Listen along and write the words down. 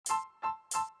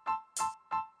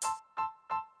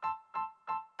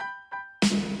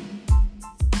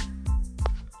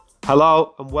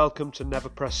Hello and welcome to Never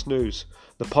Press Snooze,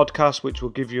 the podcast which will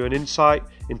give you an insight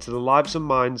into the lives and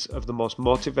minds of the most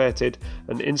motivated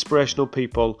and inspirational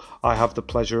people I have the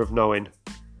pleasure of knowing.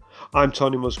 I'm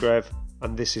Tony Musgrave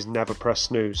and this is Never Press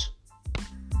Snooze.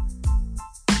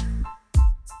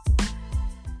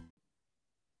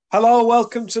 Hello,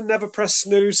 welcome to Never Press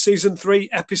Snooze, Season 3,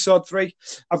 Episode 3.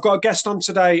 I've got a guest on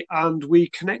today and we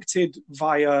connected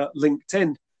via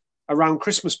LinkedIn around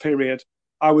Christmas period.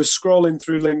 I was scrolling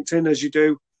through LinkedIn, as you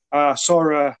do,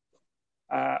 saw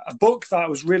a book that I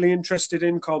was really interested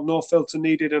in called No Filter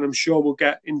Needed, and I'm sure we'll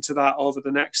get into that over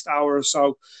the next hour or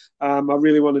so. I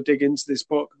really want to dig into this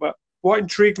book. But what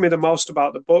intrigued me the most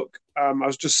about the book, I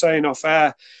was just saying off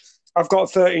air, I've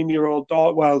got a 13-year-old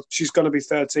daughter. Well, she's going to be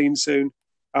 13 soon.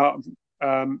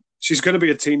 She's going to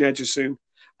be a teenager soon.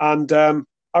 And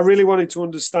I really wanted to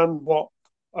understand what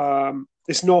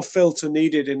this no filter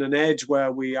needed in an age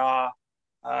where we are,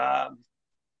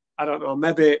 I don't know,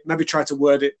 maybe try to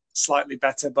word it slightly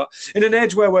better, but in an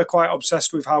age where we're quite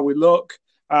obsessed with how we look,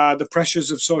 the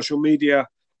pressures of social media,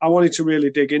 I wanted to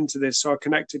really dig into this. So I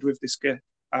connected with this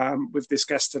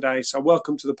guest today. So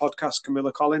welcome to the podcast,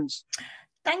 Camilla Collins.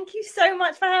 Thank you so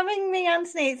much for having me,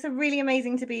 Anthony. It's really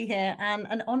amazing to be here and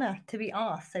an honour to be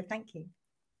asked. So thank you.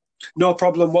 No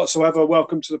problem whatsoever.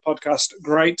 Welcome to the podcast.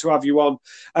 Great to have you on.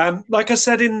 Like I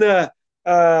said in the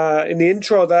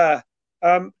intro there,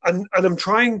 and I'm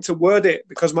trying to word it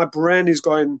because my brain is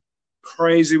going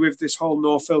crazy with this whole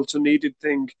no filter needed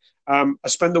thing. I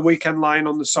spent the weekend lying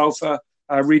on the sofa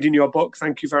reading your book.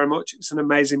 Thank you very much. It's an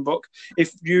amazing book.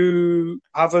 If you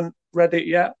haven't read it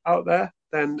yet out there,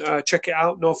 then check it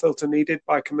out. No Filter Needed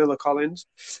by Camilla Collins.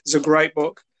 It's a great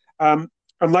book. And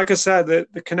like I said,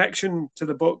 the connection to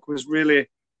the book was really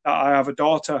that I have a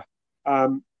daughter.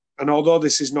 And although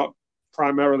this is not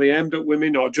primarily aimed at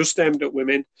women or just aimed at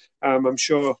women, I'm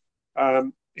sure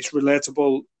it's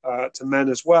relatable to men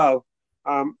as well.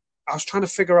 I was trying to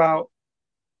figure out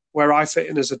where I fit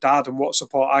in as a dad and what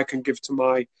support I can give to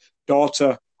my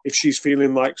daughter if she's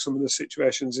feeling like some of the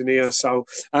situations in here. So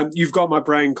you've got my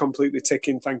brain completely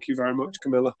ticking. Thank you very much,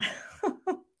 Camilla.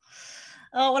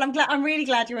 Oh, well, I'm really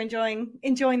glad you're enjoying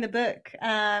the book.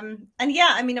 And yeah,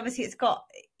 I mean, obviously it's got,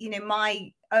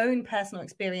 my own personal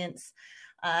experience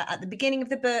at the beginning of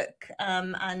the book,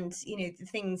 and, the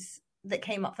things that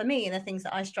came up for me and the things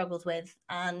that I struggled with.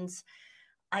 And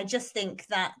I just think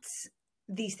that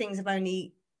these things have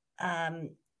only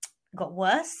got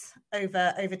worse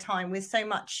over time with so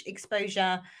much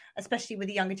exposure, especially with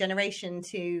the younger generation,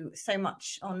 to so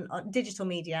much on digital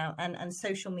media and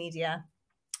social media.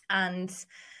 And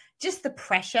just the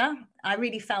pressure, I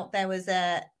really felt there was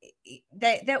there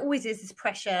always is this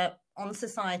pressure on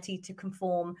society to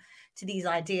conform to these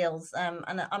ideals. And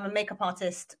I'm a makeup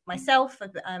artist myself.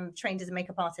 I'm trained as a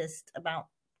makeup artist about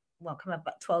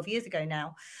 12 years ago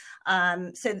now.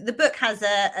 So the book has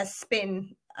a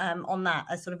spin on that,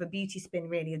 a sort of a beauty spin,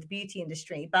 really, of the beauty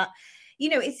industry. But,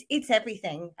 it's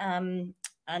everything. And,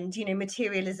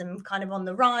 materialism kind of on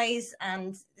the rise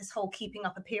and this whole keeping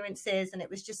up appearances. And it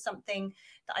was just something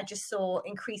that I just saw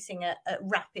increasing at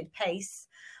rapid pace.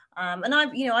 And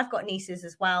I've got nieces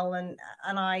as well. And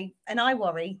I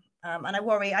worry. And I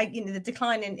worry, the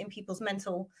decline in people's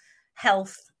mental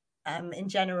health in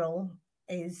general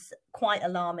is quite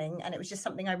alarming. And it was just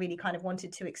something I really kind of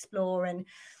wanted to explore and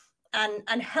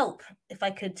help, if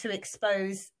I could, to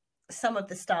expose some of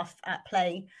the stuff at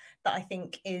play that I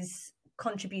think is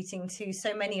contributing to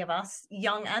so many of us,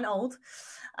 young and old,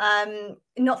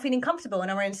 not feeling comfortable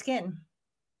in our own skin.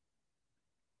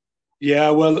 Yeah,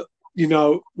 well,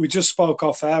 we just spoke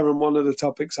off air, and one of the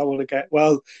topics I want to get,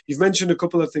 well, you've mentioned a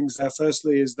couple of things there.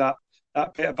 Firstly is that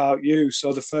bit about you.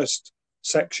 So the first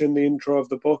section, the intro of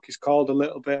the book, is called A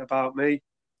Little Bit About Me.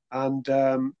 And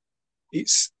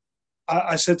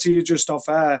I said to you just off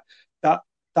air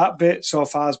that bit so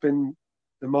far has been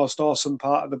the most awesome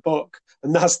part of the book.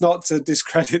 And that's not to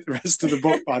discredit the rest of the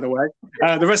book, by the way.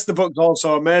 The rest of the book's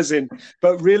also amazing.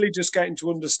 But really just getting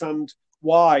to understand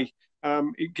why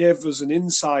it gave us an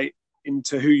insight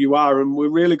into who you are. And we're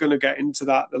really going to get into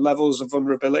that, the levels of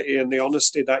vulnerability and the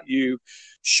honesty that you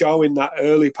show in that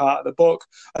early part of the book.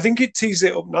 I think it tees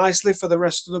it up nicely for the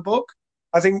rest of the book.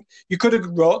 I think you could have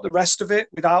wrote the rest of it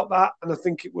without that, and I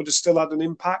think it would have still had an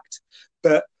impact.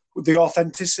 But the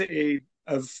authenticity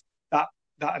of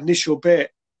that initial bit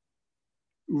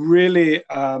really,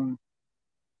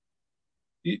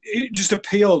 it just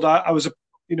appealed. I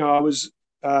was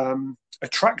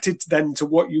attracted then to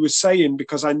what you were saying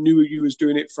because I knew you was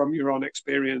doing it from your own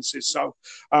experiences. So,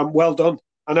 well done.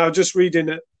 And I was just reading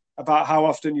it about how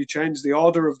often you changed the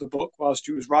order of the book whilst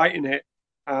you was writing it.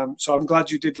 So I'm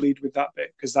glad you did lead with that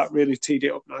bit, because that really teed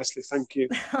it up nicely. Thank you.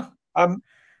 Um,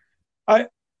 I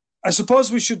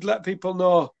suppose we should let people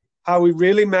know how we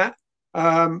really met.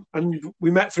 And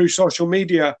we met through social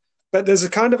media, but there's a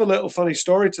kind of a little funny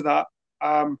story to that.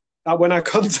 That when I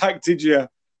contacted you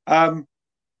and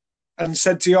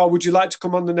said to you, "Oh, would you like to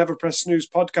come on the Never Press Snooze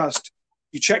podcast?"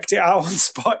 You checked it out on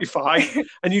Spotify,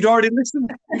 and you'd already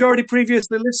listened. You'd already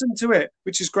previously listened to it,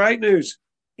 which is great news.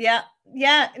 Yeah.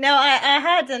 No, I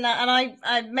had, and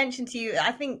I mentioned to you.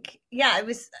 I think, yeah, it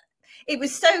was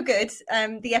so good.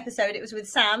 The episode, it was with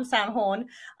Sam Horn.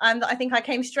 That I think I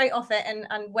came straight off it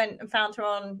and went and found her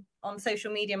on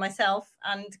social media myself,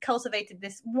 and cultivated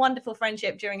this wonderful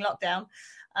friendship during lockdown.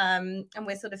 And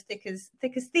we're sort of thick as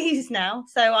thieves now.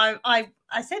 So I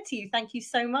said to you, thank you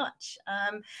so much.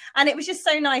 And it was just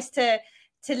so nice to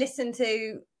listen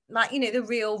to, like, the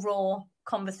real raw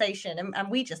conversation. And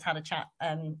we just had a chat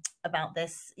about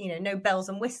this, no bells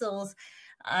and whistles.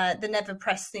 The Never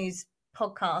Press Snooze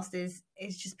podcast is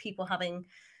just people having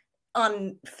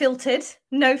unfiltered,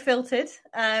 no filtered,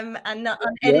 and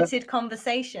unedited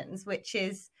conversations, which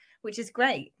is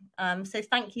great. So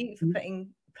thank you for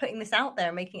putting this out there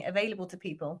and making it available to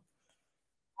people.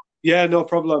 Yeah, no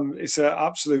problem. It's an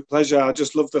absolute pleasure. I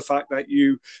just love the fact that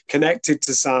you connected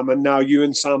to Sam, and now you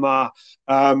and Sam are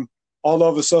all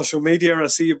over social media. I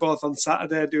see you both on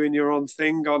Saturday doing your own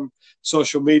thing on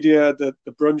social media, the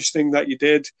brunch thing that you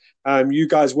did. You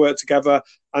guys work together.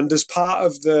 And as part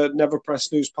of the Never Press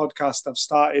Snooze podcast, I've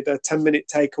started a 10-minute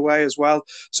takeaway as well.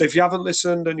 So if you haven't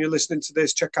listened and you're listening to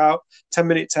this, check out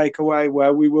 10-minute takeaway,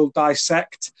 where we will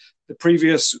dissect the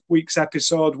previous week's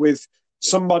episode with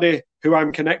somebody who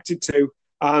I'm connected to.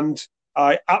 And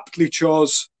I aptly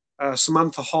chose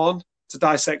Samantha Horn to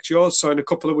dissect yours. So in a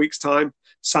couple of weeks' time,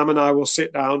 Sam and I will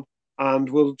sit down and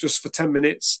we'll just for 10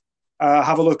 minutes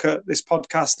have a look at this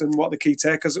podcast and what the key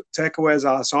takeaways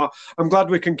are. So I'm glad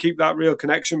we can keep that real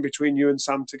connection between you and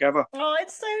Sam together. Oh,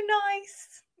 it's so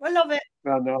nice. I love it.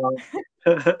 I know.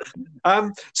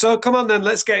 So come on then,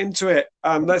 let's get into it.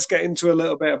 Let's get into a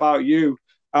little bit about you.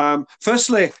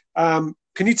 Firstly, can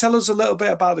you tell us a little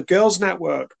bit about the Girls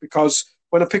Network? Because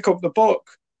when I pick up the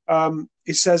book,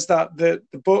 it says that the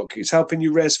book is helping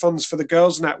you raise funds for the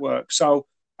Girls Network. So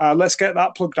let's get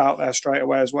that plugged out there straight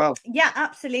away as well. Yeah,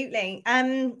 absolutely.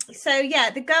 So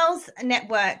yeah, the Girls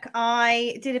Network,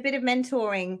 I did a bit of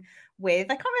mentoring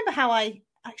with. I can't remember how I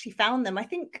actually found them. I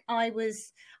think I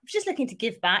was just looking to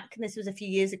give back. And this was a few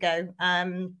years ago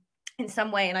in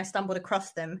some way, and I stumbled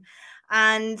across them.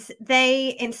 And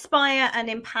they inspire and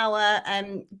empower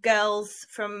girls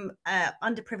from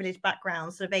underprivileged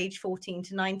backgrounds, sort of age 14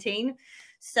 to 19.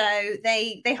 So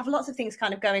they have lots of things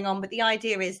kind of going on, but the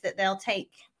idea is that they'll take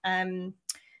on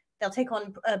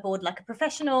board like a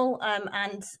professional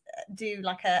and do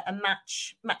like a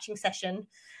matching session.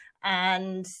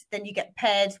 And then you get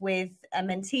paired with a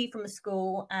mentee from a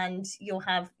school, and you'll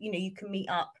have, you can meet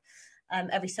up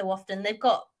every so often. They've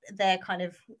got their kind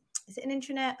of, is it an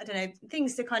intranet? I don't know,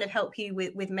 things to kind of help you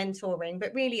with mentoring,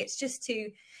 but really it's just to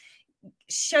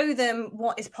show them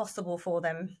what is possible for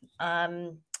them, out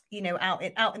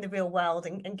in the real world,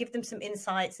 and give them some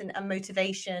insights and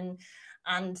motivation,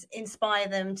 and inspire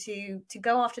them to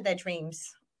go after their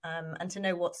dreams, and to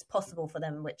know what's possible for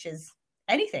them, which is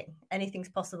anything's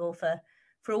possible for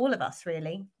all of us,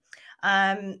 really.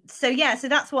 So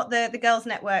that's what the Girls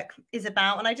Network is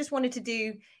about, and I just wanted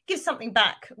to give something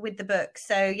back with the book.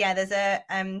 So yeah, there's a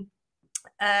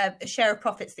share of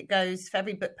profits that goes for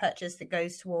every book purchase that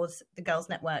goes towards the Girls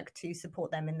Network to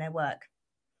support them in their work.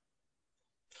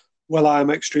 Well, I'm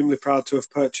extremely proud to have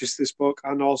purchased this book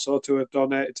and also to have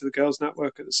donated to the Girls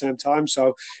Network at the same time.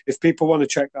 So if people want to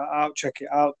check that out, check it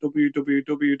out,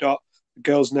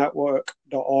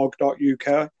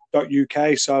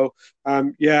 www.girlsnetwork.org.uk. So I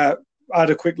had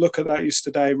a quick look at that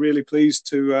yesterday. Really pleased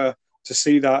to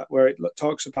see that, where it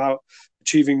talks about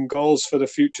achieving goals for the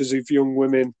futures of young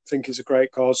women. I think it's a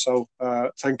great cause. So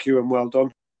thank you and well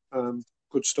done.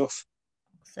 Good stuff.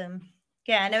 Awesome.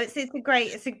 Yeah, no, it's a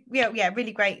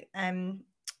really great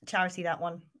charity, that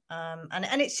one.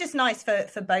 And it's just nice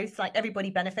for both, like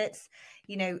everybody benefits,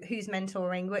 who's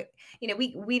mentoring.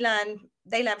 We learn,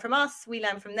 they learn from us, we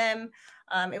learn from them.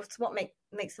 It's what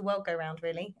makes the world go round,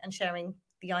 really, and sharing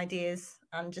the ideas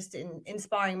and just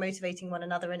inspiring, motivating one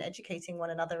another and educating one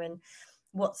another in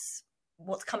what's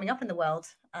coming up in the world,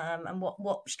 and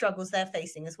what struggles they're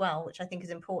facing as well, which I think is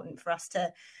important for us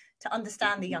to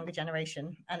understand the younger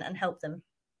generation and help them.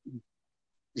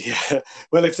 Yeah,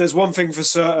 well, if there's one thing for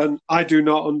certain, I do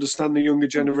not understand the younger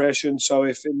generation. So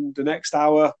if in the next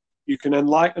hour you can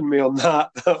enlighten me on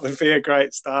that, that would be a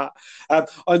great start.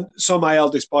 And so my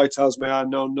eldest boy tells me I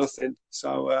know nothing.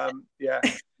 So yeah,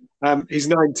 he's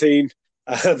 19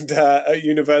 and at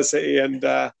university,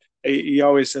 and he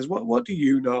always says, "What do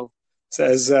you know?"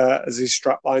 Says as he's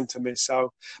straplined to me.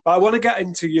 So, but I want to get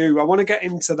into you. I want to get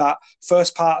into that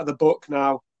first part of the book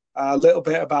now. A little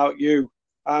bit about you.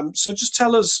 So just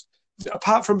tell us,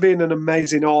 apart from being an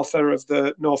amazing author of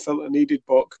the No Filter Needed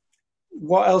book,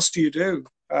 what else do you do?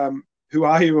 Who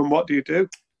are you and what do you do?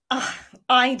 Oh,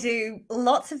 I do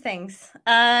lots of things.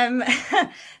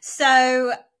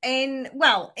 So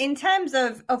in terms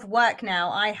of work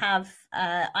now, I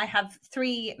have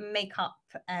three makeup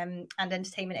and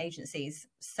entertainment agencies.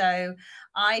 So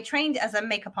I trained as a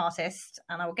makeup artist,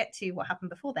 and I will get to what happened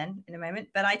before then in a moment.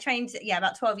 But I trained,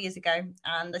 about 12 years ago,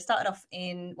 and I started off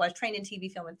I was trained in TV,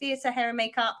 film, and theatre, hair and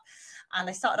makeup. And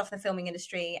I started off in the filming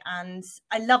industry, and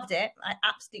I loved it. I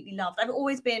absolutely loved. I've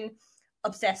always been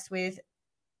obsessed with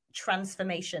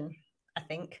transformation, I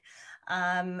think.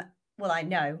 Well, I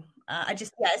know. I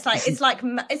just it's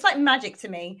like magic to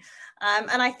me.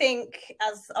 And I think,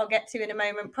 as I'll get to in a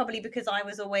moment, probably because I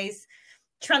was always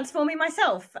transforming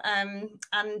myself. And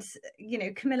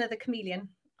Camilla the chameleon,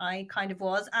 I kind of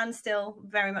was, and still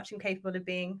very much incapable of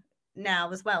being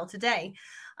now as well today.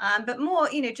 But more,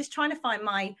 just trying to find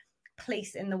my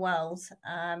place in the world,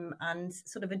 and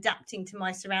sort of adapting to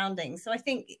my surroundings. So I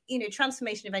think,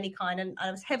 transformation of any kind, and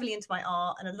I was heavily into my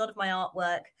art, and a lot of my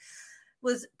artwork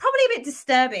was probably a bit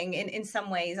disturbing in some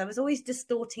ways. I was always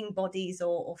distorting bodies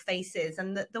or faces,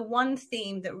 and the one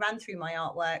theme that ran through my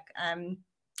artwork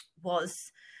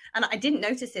was, and I didn't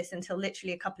notice this until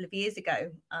literally a couple of years ago,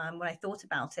 when I thought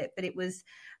about it, but it was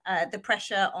the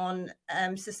pressure on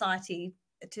society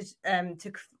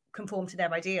to conform to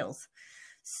their ideals.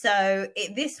 So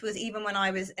this was even when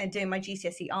I was doing my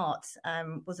GCSE art,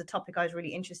 was a topic I was really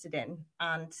interested in.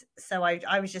 And so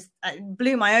I was just, it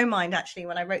blew my own mind actually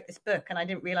when I wrote this book, and I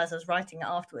didn't realize I was writing it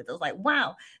afterwards. I was like,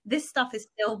 wow, this stuff is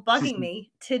still bugging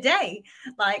me today.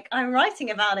 Like, I'm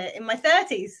writing about it in my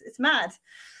 30s. It's mad.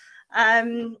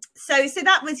 So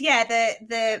that was,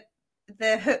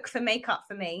 the hook for makeup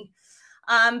for me.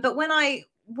 But when I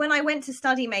went to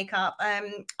study makeup,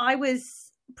 I was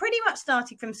pretty much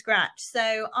starting from scratch.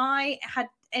 So I had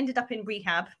ended up in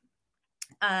rehab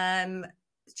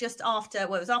just after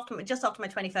my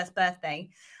 21st birthday.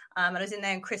 I was in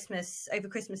there over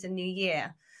Christmas and New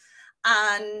Year,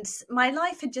 and my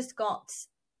life had just got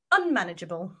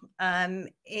unmanageable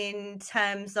in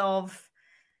terms of,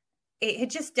 it had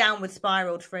just downward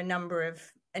spiraled for a number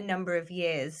of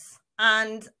years.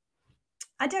 And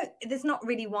there's not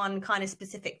really one kind of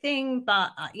specific thing, but,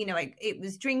 it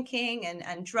was drinking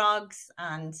and drugs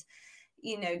and,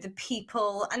 the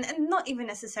people, and not even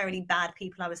necessarily bad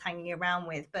people I was hanging around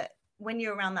with, but when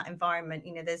you're around that environment,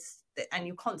 that's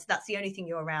the only thing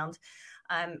you're around.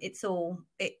 It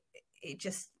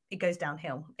goes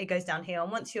downhill. It goes downhill.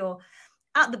 And once you're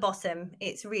at the bottom,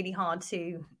 it's really hard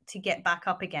to get back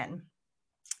up again.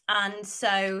 And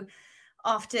so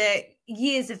after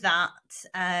years of that,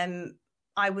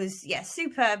 I was,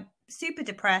 super, super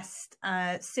depressed,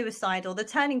 suicidal. The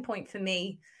turning point for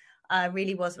me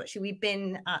really was, actually,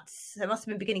 it must have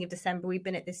been beginning of December. We've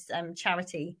been at this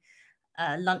charity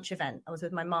lunch event. I was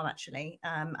with my mum, actually,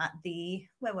 at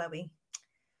where were we?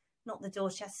 Not the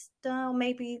Dorchester,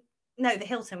 maybe. No, the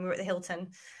Hilton. We were at the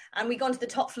Hilton. And we gone to the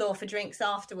top floor for drinks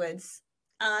afterwards.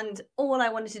 And all I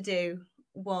wanted to do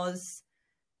was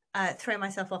throw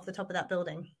myself off the top of that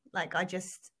building. Like, I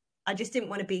just didn't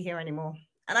want to be here anymore.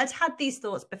 And I'd had these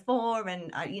thoughts before,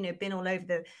 and been all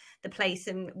over the place.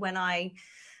 And when I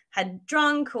had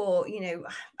drunk, or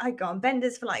I'd go on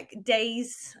benders for like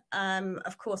days.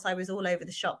 Of course, I was all over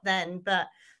the shop then, but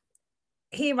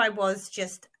here I was,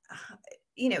 just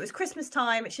it was Christmas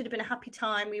time. It should have been a happy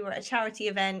time. We were at a charity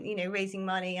event, raising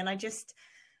money, and I just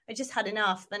had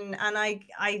enough. And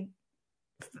I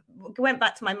went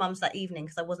back to my mum's that evening,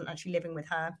 because I wasn't actually living with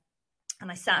her.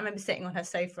 And I remember sitting on her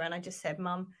sofa, and I just said,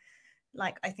 Mum,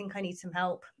 like, I think I need some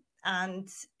help. And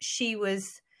she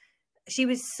was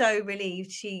so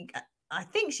relieved. I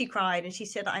think she cried, and she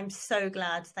said, I'm so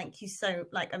glad. Thank you.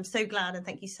 I'm so glad. And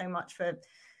thank you so much for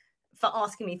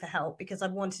asking me for help, because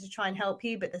I've wanted to try and help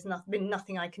you, but there's been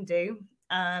nothing I can do.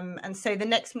 And so the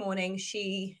next morning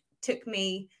she took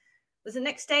me, was the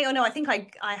next day? Oh no, I think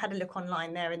I had a look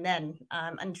online there and then.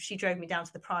 And she drove me down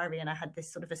to the Priory, and I had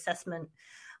this sort of assessment,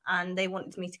 and they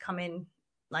wanted me to come in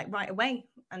like right away.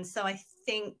 And so I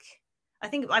think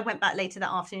I went back later that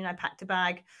afternoon. I packed a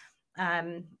bag,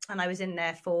 and I was in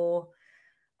there for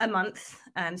a month.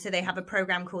 So they have a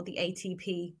program called the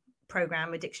ATP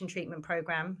program, addiction treatment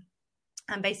program.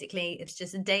 And basically it's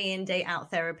just a day in, day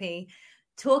out therapy,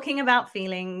 talking about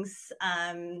feelings,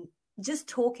 just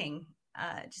talking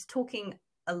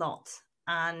a lot,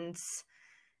 and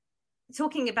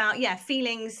talking about,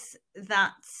 feelings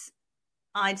that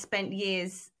I'd spent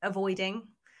years avoiding,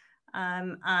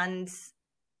 and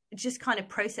just kind of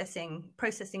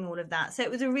processing all of that. So it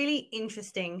was a really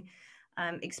interesting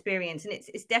experience, and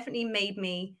it's definitely made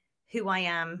me who I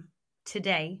am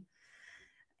today,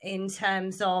 in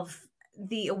terms of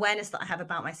the awareness that I have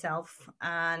about myself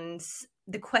and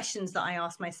the questions that I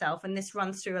ask myself. And this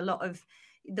runs through a lot of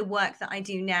the work that I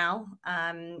do now,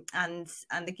 and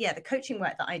the coaching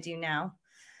work that I do now.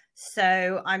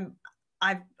 So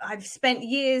I've spent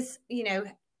years,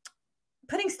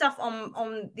 putting stuff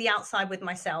on the outside with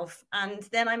myself, and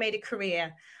then I made a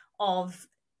career of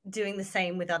doing the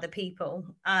same with other people,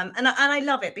 and I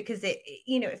love it, because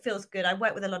it feels good. I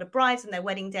work with a lot of brides on their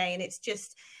wedding day, and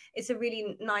it's a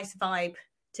really nice vibe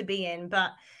to be in.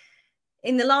 But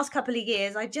in the last couple of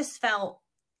years, I just felt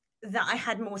that I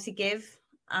had more to give,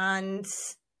 and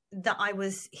that I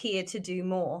was here to do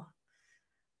more.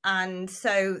 And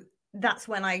so that's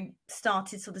when I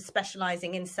started sort of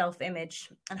specializing in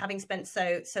self-image. And having spent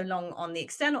so long on the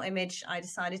external image, I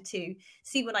decided to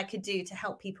see what I could do to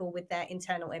help people with their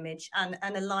internal image, and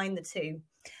align the two.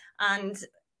 And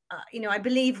I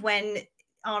believe when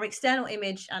our external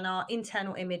image and our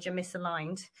internal image are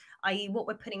misaligned, i.e. what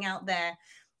we're putting out there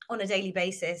on a daily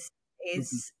basis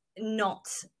is not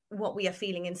what we are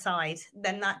feeling inside,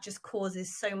 then that just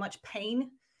causes so much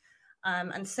pain,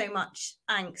 and so much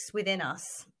angst within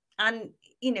us. And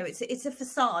it's a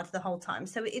facade the whole time,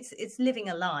 so it's living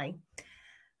a lie.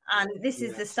 And this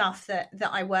is the stuff that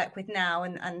I work with now,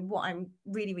 and what I'm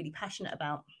really, really passionate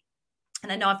about.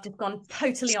 And I know I've just gone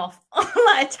totally off on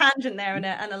like a tangent there, and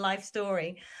a life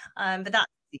story, but that's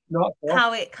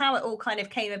how it all kind of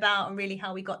came about, and really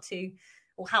how I got to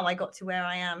where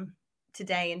I am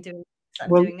today and doing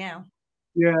what I'm doing now.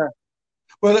 Yeah.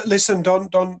 Well, listen,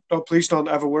 please don't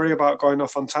ever worry about going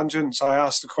off on tangents. I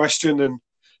asked the question,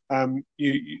 and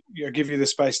you give you the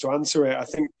space to answer it. I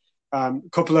think a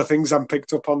couple of things I'm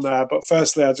picked up on there. But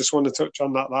firstly, I just want to touch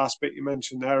on that last bit you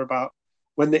mentioned there about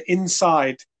when the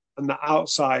inside and the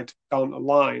outside don't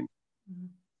align.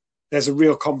 There's a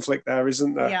real conflict there,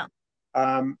 isn't there?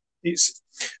 Yeah. It's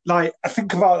like, I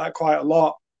think about that quite a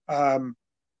lot.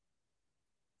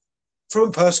 From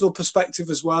a personal perspective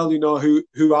as well, who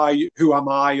am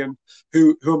I, and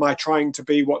who am I trying to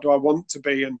be? What do I want to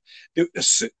be? And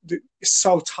it's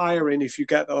so tiring if you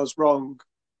get those wrong,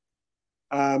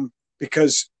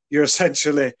 because you're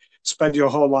essentially spend your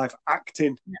whole life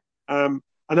acting. And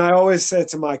I always say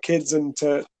to my kids and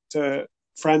to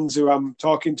friends who I'm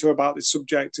talking to about this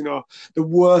subject, the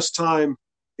worst time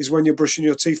is when you're brushing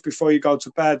your teeth before you go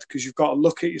to bed, because you've got to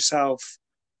look at yourself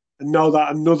and know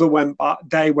that another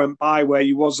day went by where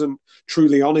you wasn't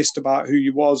truly honest about who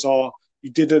you was, or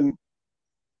you didn't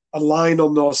align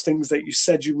on those things that you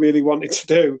said you really wanted to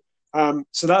do.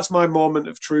 So that's my moment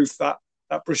of truth, that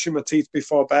brushing my teeth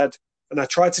before bed. And I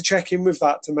try to check in with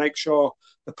that to make sure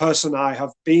the person I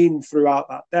have been throughout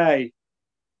that day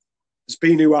has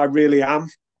been who I really am.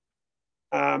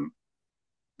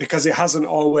 Because it hasn't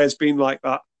always been like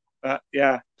that.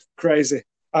 Yeah, crazy.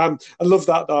 I love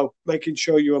that, though, making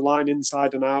sure you align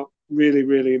inside and out. Really,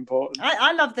 really important.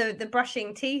 I love the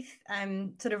brushing teeth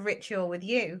sort of ritual with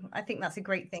you. I think that's a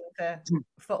great thing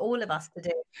for all of us to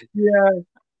do. Yeah.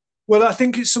 Well, I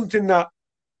think it's something that,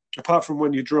 apart from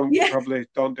when you're drunk, you probably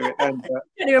don't do it then. But,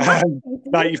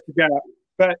 that you forget.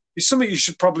 But it's something you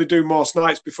should probably do most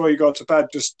nights before you go to bed.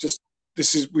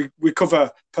 We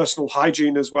cover personal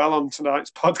hygiene as well on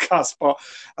tonight's podcast. But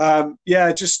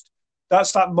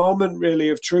that's that moment really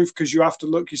of truth, because you have to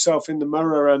look yourself in the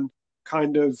mirror and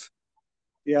kind of,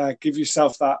 give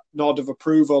yourself that nod of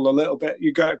approval a little bit.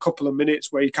 You get a couple of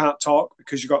minutes where you can't talk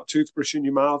because you've got a toothbrush in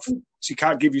your mouth, so you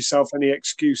can't give yourself any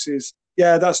excuses.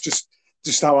 Yeah, that's just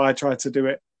how I try to do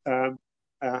it. I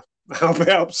hope it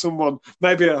helps someone.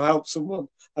 Maybe it'll help someone.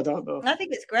 I don't know. I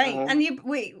think it's great. And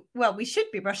we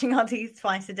should be brushing our teeth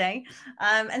twice a day.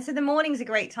 And so the morning's a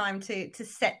great time to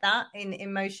set that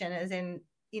in motion, as in,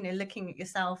 looking at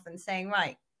yourself and saying,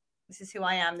 right, this is who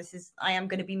I am. I am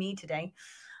going to be me today.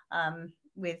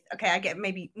 I get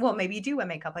maybe you do wear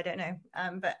makeup. I don't know.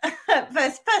 But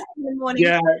first in the morning.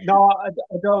 Yeah, no,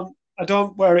 I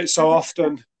don't wear it so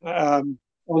often.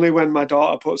 Only when my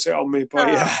daughter puts it on me. But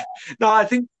yeah, no, I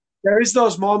think there is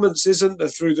those moments, isn't there,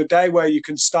 through the day where you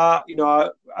can start.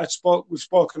 We've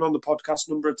spoken on the podcast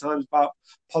a number of times about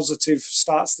positive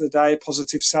starts to the day,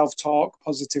 positive self-talk,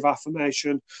 positive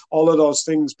affirmation, all of those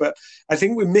things. But I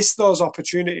think we miss those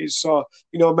opportunities. So,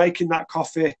 making that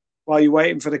coffee while you're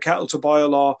waiting for the kettle to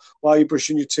boil, or while you're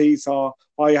brushing your teeth, or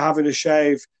while you're having a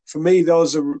shave. For me,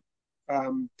 those are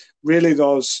really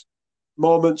those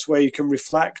moments where you can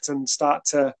reflect and start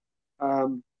to, I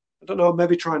don't know,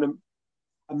 maybe trying to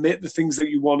admit the things that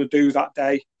you want to do that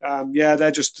day.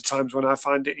 They're just the times when I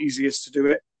find it easiest to do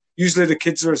it. Usually the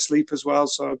kids are asleep as well,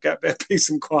 so I get a bit of peace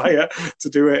and quiet to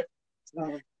do it.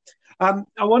 I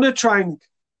want to try and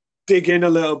dig in a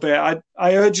little bit.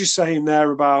 I heard you saying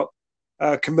there about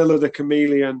Camilla the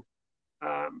chameleon.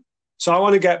 So I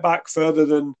want to get back further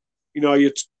than,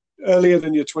 earlier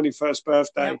than your 21st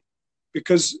birthday,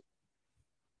 because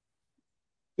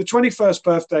the 21st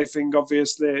birthday thing,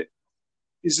 obviously,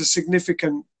 is a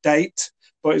significant date,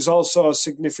 but is also a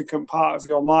significant part of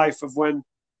your life, of when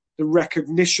the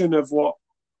recognition of what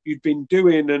you'd been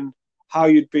doing and how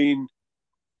you'd been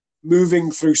moving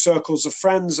through circles of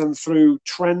friends and through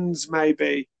trends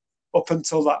maybe up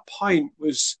until that point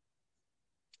was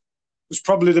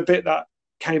probably the bit that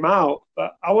came out.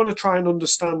 But I want to try and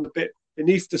understand a bit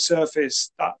beneath the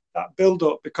surface, that build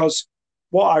up, because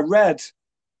what I read,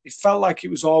 it felt like it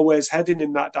was always heading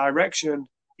in that direction,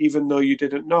 even though you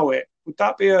didn't know it. Would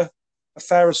that be a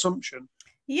fair assumption?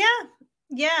 Yeah.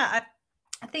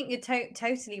 I think you're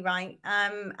totally right.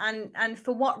 And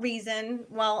for what reason?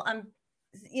 Well, I'm,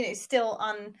 still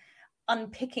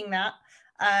unpicking that.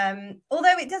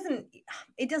 Although it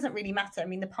doesn't really matter. I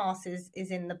mean, the past is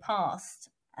in the past.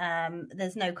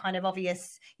 There's no kind of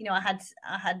obvious, I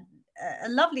had a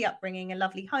lovely upbringing, a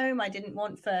lovely home. I didn't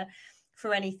want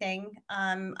for anything.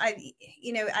 And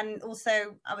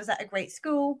also I was at a great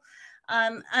school.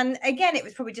 And again, it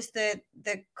was probably just the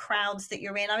crowds that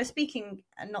you're in. I was speaking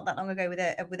not that long ago with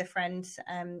a friend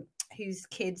whose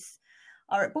kids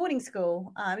are at boarding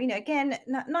school. Again,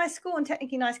 nice school and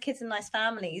technically nice kids and nice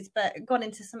families, but got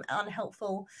into some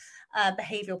unhelpful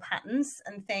behavioral patterns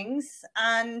and things.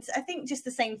 And I think just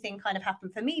the same thing kind of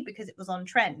happened for me because it was on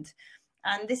trend.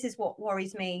 And this is what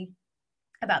worries me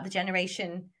about the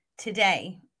generation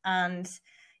today. And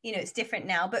it's different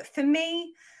now, but for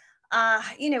me,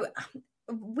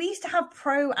 we used to have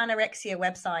pro anorexia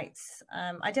websites.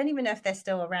 I don't even know if they're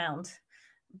still around,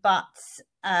 but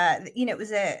it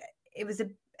was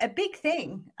a big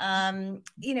thing.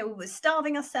 We were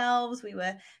starving ourselves, we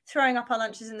were throwing up our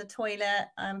lunches in the toilet,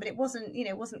 but it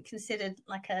wasn't considered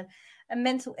like a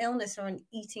mental illness or an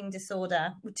eating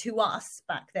disorder to us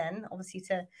back then. Obviously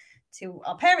to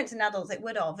our parents and adults it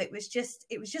would have. It was just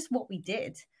what we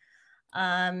did.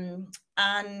 And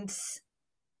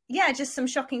yeah, just some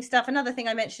shocking stuff. Another thing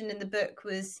I mentioned in the book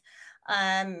was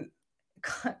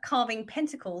carving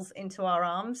pentacles into our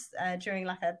arms during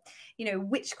like a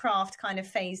witchcraft kind of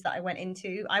phase that I went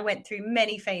into. I went through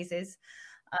many phases.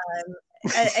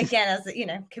 Again, as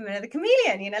Camilla the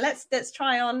chameleon, let's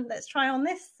try on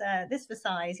this for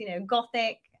size,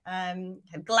 gothic,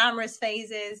 glamorous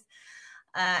phases.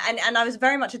 And I was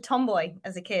very much a tomboy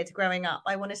as a kid growing up.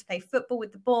 I wanted to play football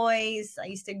with the boys. I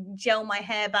used to gel my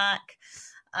hair back.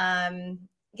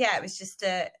 It was just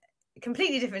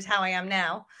completely different to how I am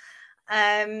now.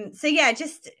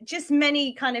 Just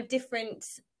many kind of different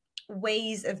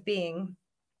ways of being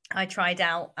I tried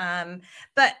out.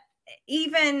 But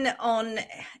even on,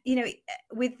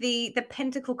 with the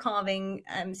pentacle carving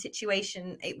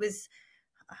situation, it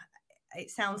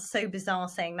sounds so bizarre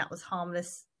saying that was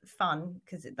harmless fun,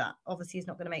 because that obviously is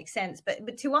not going to make sense,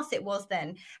 but to us it was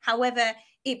then. However,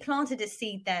 it planted a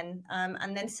seed then,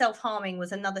 and then self-harming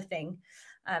was another thing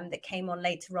that came on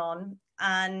later on.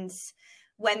 And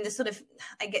when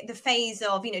I get the phase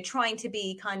of trying to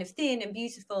be kind of thin and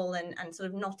beautiful and sort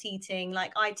of not eating,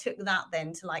 like I took that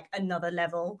then to like another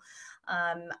level,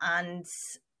 and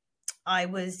I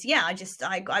was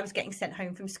I was getting sent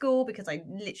home from school because I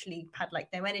literally had like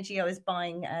no energy. I was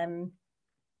buying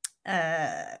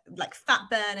like fat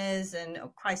burners and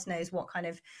Christ knows what kind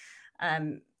of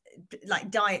like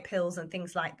diet pills and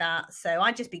things like that. So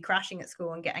I'd just be crashing at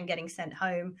school and getting sent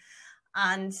home.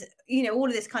 And all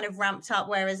of this kind of ramped up,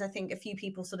 whereas I think a few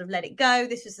people sort of let it go.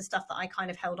 This was the stuff that I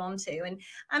kind of held on to and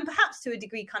perhaps to a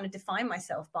degree kind of defined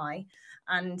myself by,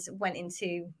 and went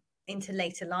into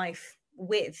later life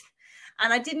with.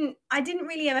 And I didn't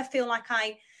really ever feel like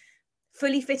I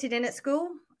fully fitted in at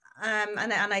school.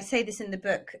 And I say this in the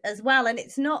book as well. And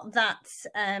it's not that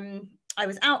I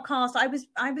was outcast. I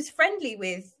was friendly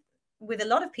with a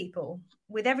lot of people,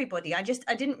 with everybody. I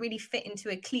didn't really fit into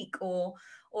a clique or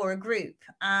a group.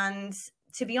 And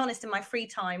to be honest, in my free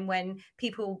time, when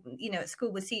people, at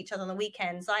school would see each other on the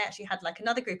weekends, I actually had like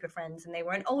another group of friends, and they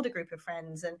were an older group of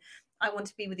friends, and I wanted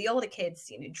to be with the older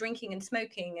kids, drinking and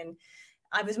smoking. And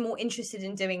I was more interested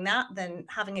in doing that than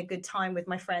having a good time with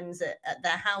my friends at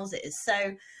their houses.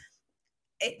 So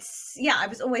I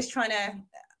was always trying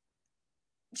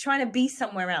to be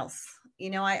somewhere else.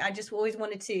 I just always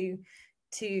wanted to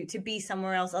be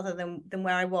somewhere else other than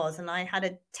where I was. And I had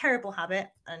a terrible habit,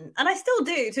 and I still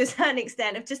do to a certain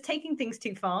extent, of just taking things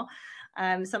too far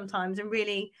sometimes. And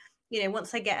really,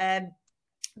 once I get a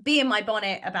bee in my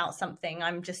bonnet about something,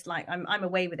 I'm just like, I'm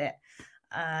away with it,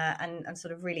 and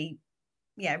sort of really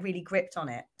gripped on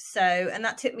it. So, and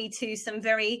that took me to some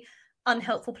very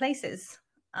unhelpful places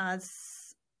I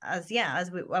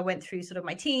went through sort of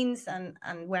my teens and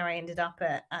where I ended up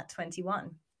at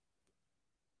 21.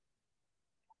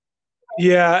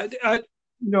 Yeah,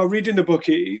 reading the book,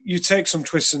 you take some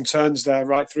twists and turns there,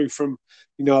 right through from,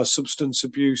 substance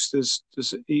abuse. There's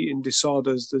eating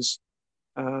disorders. There's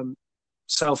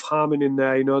self-harming in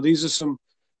there. These are some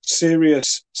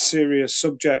serious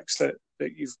subjects that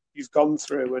you've gone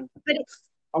through. And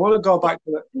I want to go back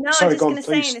to that. No, Sorry, I'm just going to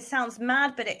say, please. and it sounds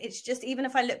mad, but it's just, even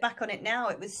if I look back on it now,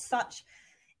 it was such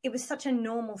a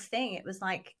normal thing. It was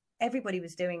like everybody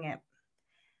was doing it.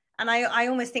 And I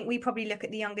almost think we probably look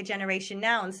at the younger generation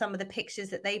now and some of the pictures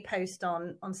that they post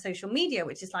on social media,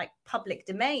 which is like public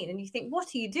domain. And you think,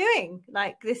 what are you doing?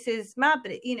 Like, this is mad,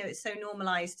 but it's so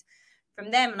normalized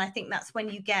from them. And I think that's when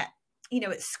you get,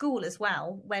 at school as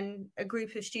well, when a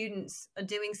group of students are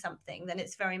doing something, then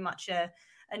it's very much a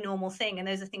normal thing. And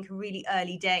those, I think, are really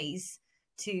early days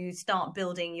to start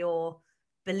building your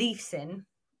beliefs in,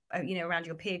 around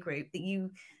your peer group, that you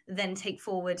then take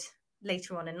forward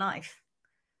later on in life.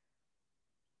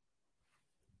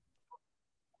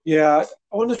 Yeah,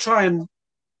 I want to try and,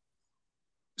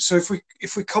 so if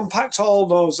we compact all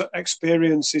those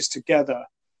experiences together,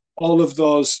 all of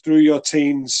those through your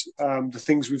teens, the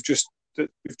things we've just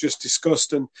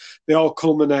discussed, and they all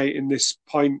culminate in this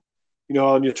point,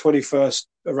 on your 21st,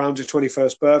 around your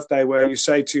 21st birthday, where you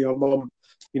say to your mum,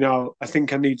 I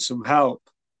think I need some help.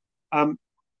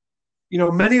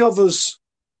 Many of us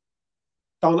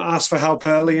don't ask for help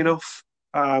early enough.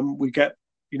 We get,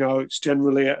 it's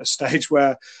generally at a stage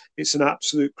where it's an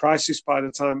absolute crisis by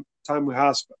the time we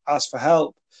ask for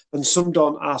help, and some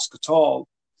don't ask at all.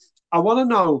 I want to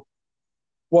know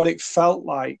what it felt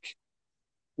like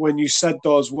when you said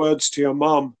those words to your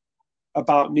mom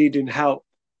about needing help.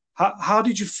 How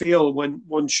did you feel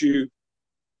once you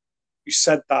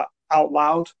said that out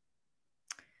loud?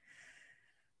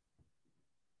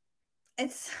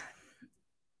 It's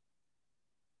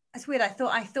weird.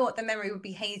 I thought the memory would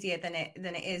be hazier than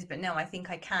it is, but no, I think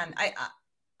I can.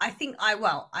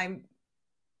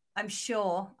 I'm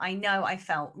sure, I know I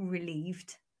felt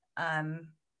relieved.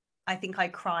 I think I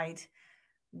cried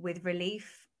with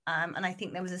relief. And I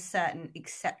think there was a certain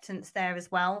acceptance there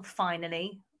as well,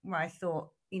 finally, where I thought,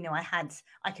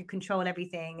 I could control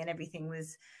everything and everything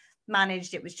was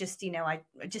managed. It was just, I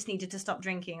just needed to stop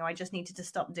drinking, or I just needed to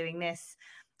stop doing this.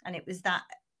 And it was that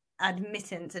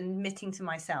admitting to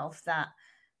myself that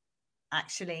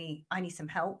actually I need some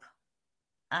help.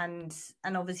 And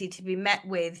obviously to be met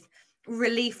with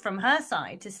relief from her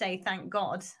side, to say thank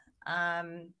God,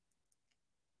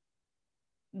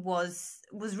 was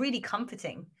really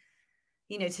comforting,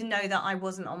 to know that I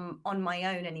wasn't on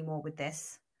my own anymore with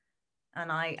this. And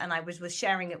I was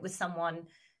sharing it with someone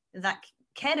that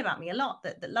cared about me a lot,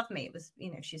 that loved me. It was,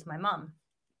 she's my mum.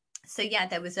 So yeah,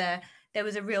 there was a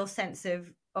real sense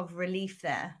of relief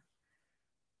there.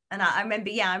 And I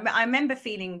remember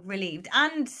feeling relieved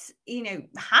and,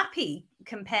 happy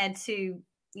compared to,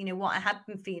 what I had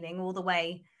been feeling all the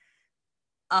way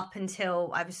up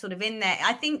until I was sort of in there.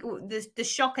 I think the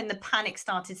shock and the panic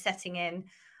started setting in,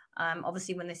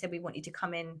 obviously, when they said, we want you to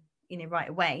come in, right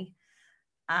away.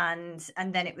 And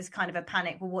then it was kind of a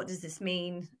panic. Well, what does this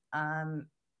mean? For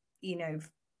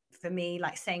me,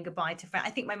 like saying goodbye to friends.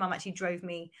 I think my mum actually drove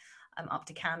me up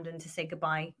to Camden to say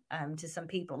goodbye to some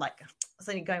people. Like, I was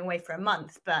only going away for a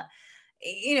month, but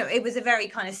it was a very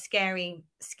kind of scary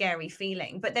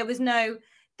feeling. But there was no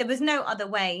other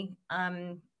way.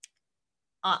 I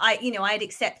had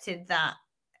accepted that,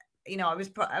 I was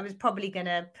probably going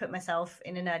to put myself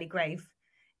in an early grave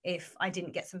if I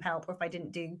didn't get some help, or if I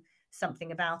didn't do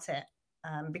something about it,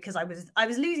 because I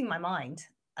was losing my mind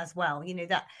as well.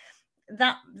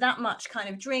 That much kind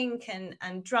of drink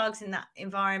and drugs in that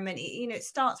environment, it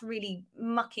starts really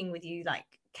mucking with you, like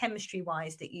chemistry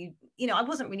wise, that I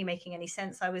wasn't really making any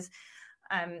sense. I was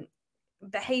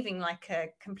behaving like a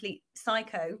complete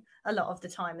psycho a lot of the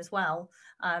time as well.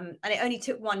 And it only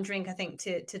took one drink, I think,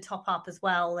 to top up as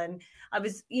well. And I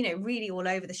was, you know, really all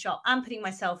over the shop and putting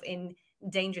myself in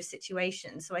dangerous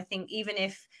situations. So I think even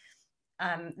if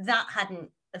that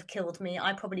hadn't have killed me,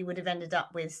 I probably would have ended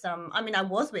up with some, I mean, I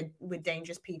was with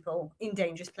dangerous people in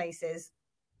dangerous places,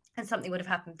 and something would have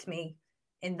happened to me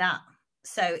in that.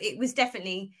 So it was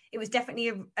definitely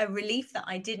a relief that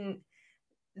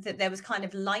that there was kind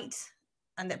of light,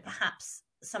 and that perhaps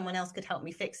someone else could help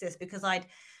me fix this, because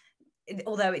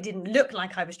although it didn't look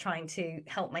like I was trying to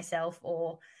help myself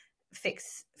or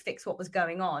fix what was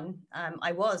going on,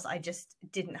 I just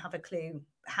didn't have a clue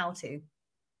how to.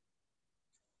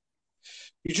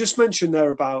 You just mentioned there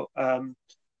about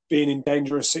being in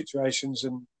dangerous situations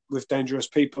and with dangerous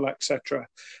people, etc.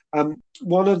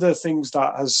 One of the things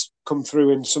that has come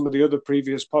through in some of the other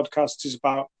previous podcasts is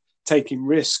about taking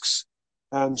risks.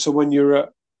 So when you're at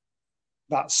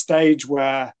that stage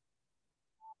where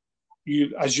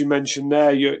you, as you mentioned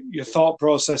there, your thought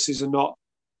processes are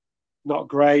not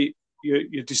great,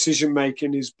 your decision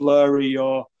making is blurry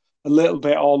or a little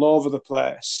bit all over the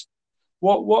place.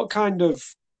 What kind of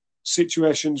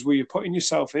situations were you putting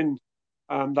yourself in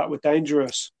that were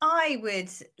dangerous? I would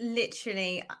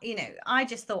literally, you know, I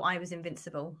just thought I was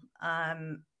invincible.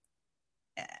 And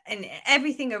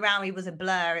everything around me was a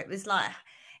blur. It was like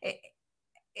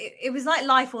it was like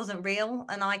life wasn't real,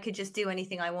 and I could just do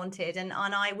anything I wanted. And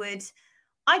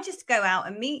I'd just go out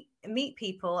and meet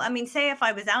people. I mean, say if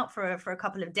I was out for a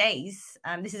couple of days,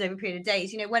 this is over a period of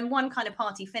days, you know, when one kind of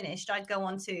party finished, I'd go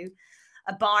on to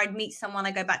a bar, I'd meet someone,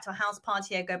 I go back to a house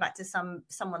party, I go back to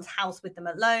someone's house with them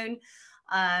alone.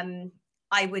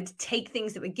 I would take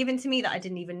things that were given to me that I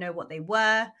didn't even know what they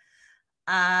were.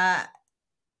 I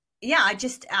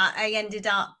ended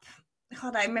up,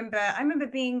 God, I remember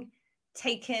being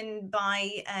taken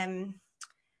by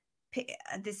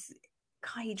this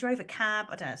guy. He drove a cab.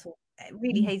 I don't know, it's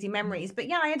really hazy memories, but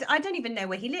yeah, I don't even know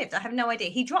where he lived. I have no idea.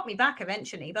 He dropped me back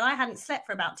eventually, but I hadn't slept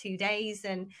for about 2 days,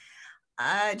 and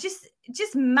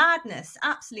just madness,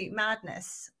 absolute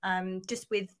madness. Just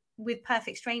with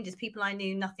perfect strangers, people I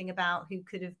knew nothing about, who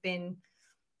could have been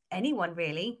anyone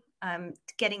really.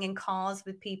 Getting in cars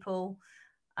with people,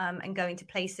 and going to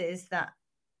places that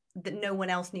no one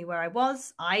else knew where I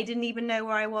was. I didn't even know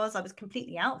where I was. I was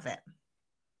completely out of it.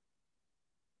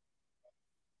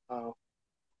 Oh,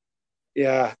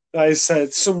 yeah, like I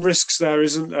said, some risks there,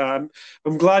 isn't there?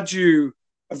 I'm glad you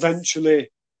eventually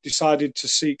decided to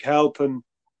seek help and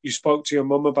you spoke to your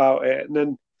mum about it. And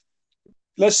then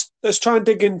let's try and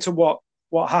dig into what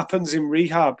happens in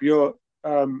rehab. You're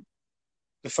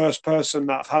the first person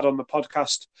that I've had on the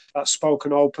podcast that's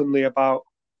spoken openly about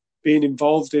being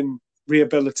involved in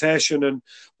rehabilitation. And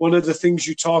one of the things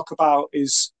you talk about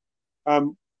is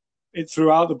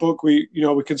throughout the book, we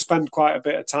can spend quite a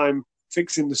bit of time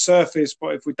fixing the surface,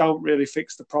 but if we don't really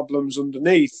fix the problems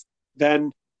underneath,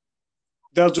 then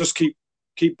they'll just keep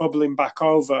bubbling back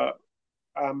over.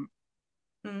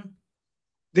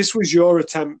 This was your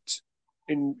attempt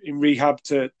in rehab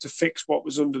to fix what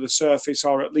was under the surface,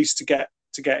 or at least to get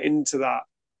into that.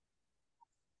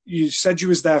 You said you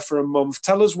was there for a month.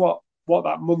 Tell us what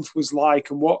that month was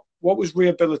like, and what was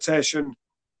rehabilitation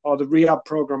or the rehab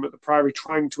program at the Priory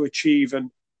trying to achieve,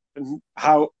 and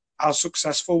how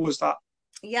successful was that?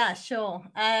 Yeah, sure.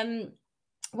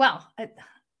 Well,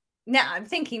 now I'm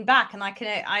thinking back, and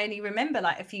I only remember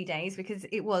like a few days, because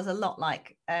it was a lot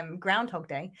like Groundhog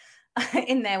Day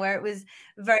in there, where it was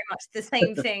very much the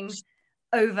same thing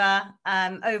over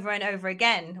and over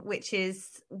again, which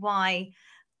is why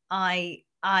I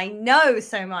know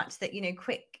so much that, you know,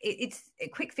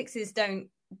 quick fixes don't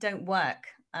work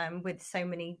with so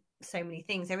many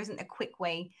things. There isn't a quick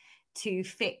way to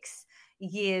fix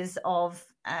years of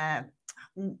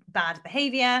bad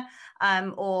behavior,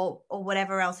 or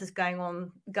whatever else is going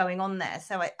on there.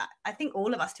 So I think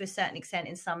all of us, to a certain extent,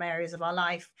 in some areas of our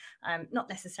life, not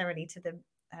necessarily to the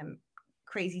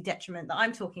crazy detriment that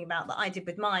I'm talking about that I did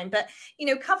with mine, but, you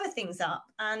know, cover things up,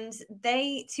 and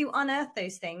to unearth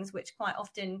those things, which quite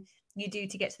often you do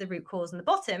to get to the root cause and the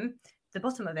bottom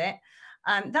of it.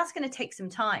 That's going to take some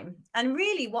time. And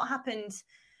really what happened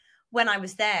when I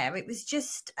was there, it was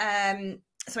just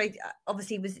so I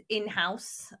obviously was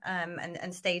in-house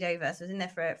and stayed over. So I was in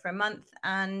there for a month,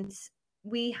 and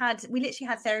we literally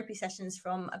had therapy sessions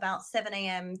from about 7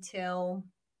 a.m. till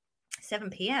 7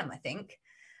 p.m. I think.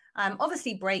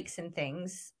 Obviously breaks and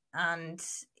things, and,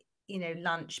 you know,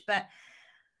 lunch, but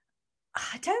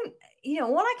I don't, you know,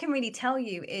 all I can really tell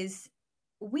you is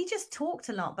we just talked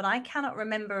a lot, but I cannot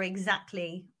remember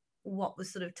exactly what was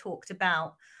sort of talked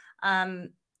about.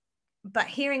 but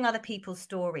hearing other people's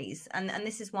stories, and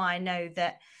this is why I know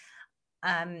that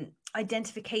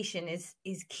identification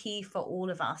is key for all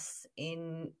of us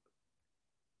in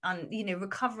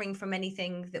recovering from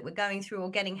anything that we're going through or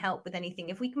getting help with anything.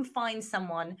 If we can find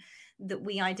someone that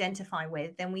we identify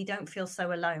with, then we don't feel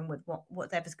so alone with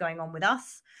whatever's going on with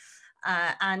us.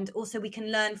 And also we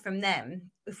can learn from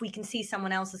them. If we can see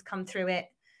someone else has come through it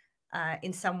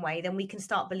in some way, then we can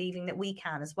start believing that we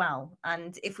can as well.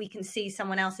 And if we can see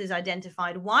someone else who's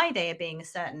identified why they are being a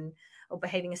certain or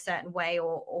behaving a certain way,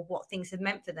 or what things have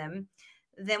meant for them,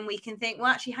 then we can think, well,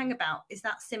 actually, hang about, is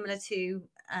that similar to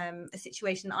a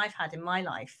situation that I've had in my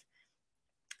life?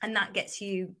 And that gets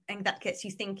you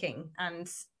thinking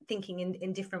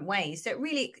in different ways. So it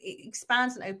really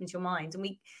expands and opens your mind. And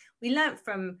we learn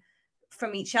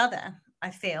from each other, I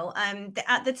feel.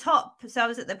 At the top, so I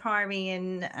was at the Priory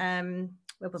in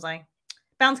where was I?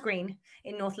 Bounds Green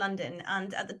in North London,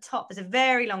 and at the top there's a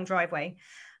very long driveway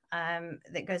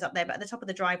that goes up there. But at the top of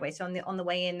the driveway, so on the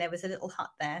way in, there was a little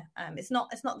hut there. It's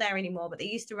not there anymore, but they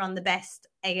used to run the best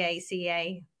AA,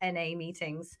 CA, NA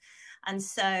meetings, and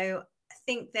so I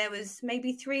think there was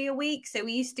maybe 3 a week. So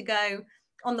we used to go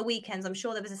on the weekends. I'm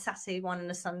sure there was a Saturday one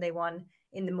and a Sunday one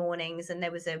in the mornings, and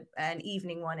there was an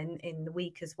evening one in the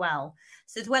week as well.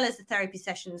 So as well as the therapy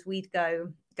sessions, we'd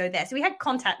go there. So we had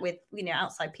contact with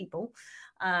outside people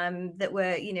that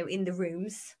were in the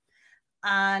rooms.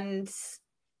 And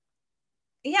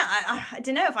yeah, I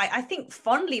don't know if I think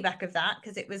fondly back of that,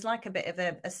 because it was like a bit of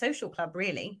a social club,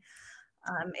 really,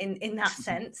 in that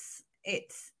sense.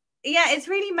 It's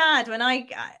really mad when I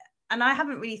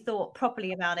haven't really thought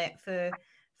properly about it for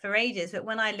ages, but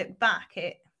when I look back,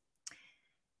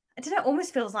 I don't know, it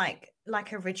almost feels like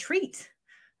a retreat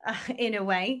in a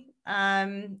way.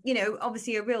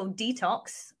 Obviously a real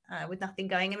detox with nothing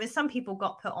going. I mean, some people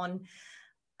got put on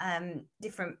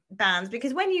different bans,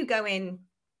 because when you go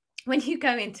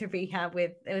into rehab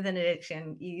with an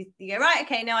addiction, you go, right,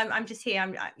 okay, no, I'm just here,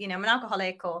 I'm an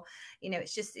alcoholic, or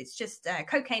it's just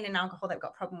cocaine and alcohol that I've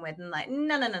got a problem with. And like,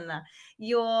 no,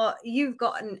 you've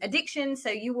got an addiction, so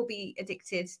you will be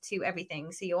addicted to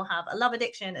everything. So you'll have a love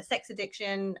addiction, a sex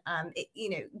addiction,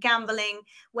 gambling.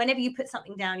 Whenever you put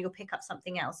something down, you'll pick up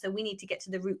something else. So we need to get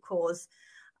to the root cause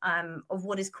of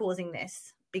what is causing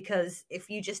this, because if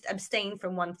you just abstain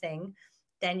from one thing,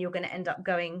 then you're going to end up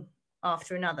going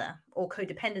after another. Or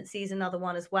codependency is another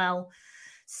one as well.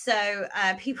 So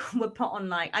people were put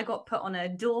on, I got put on a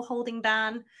door holding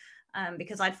ban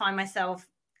because I'd find myself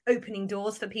opening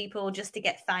doors for people just to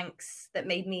get thanks that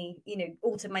made me,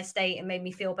 altered my state and made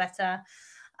me feel better.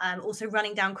 Also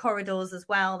running down corridors as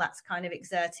well. That's kind of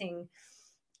exerting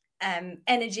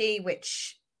energy,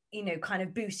 which, kind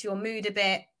of boosts your mood a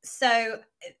bit. So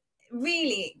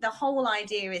really the whole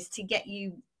idea is to get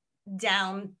you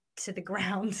down to the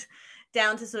ground,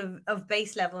 down to sort of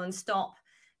base level, and stop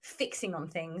fixing on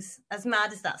things, as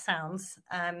mad as that sounds,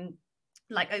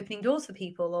 like opening doors for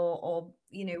people, or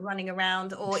running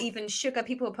around, or even sugar.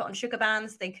 People were put on sugar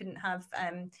bans. They couldn't have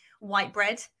white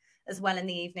bread as well in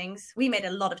the evenings. We made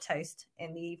a lot of toast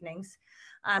in the evenings.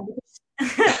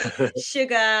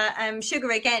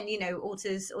 Sugar again,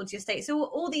 alters your state. So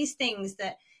all these things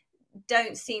that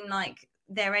don't seem like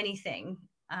they're anything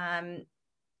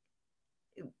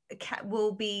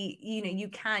will be, you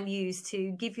can use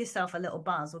to give yourself a little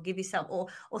buzz, or give yourself,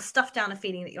 or stuff down a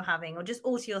feeling that you're having, or just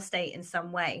alter your state in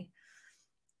some way.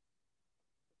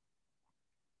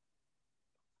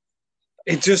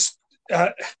 It just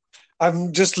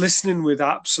I'm just listening with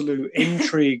absolute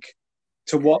intrigue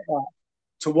to what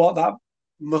that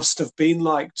must have been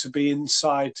like, to be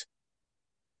inside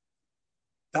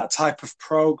that type of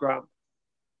program.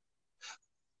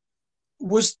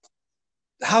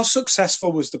 How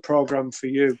successful was the program for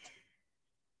you?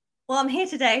 Well, I'm here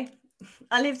today.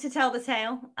 I live to tell the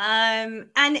tale. And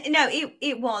no,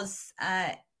 it was,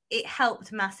 it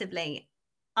helped massively.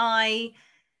 I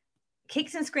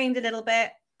kicked and screamed a little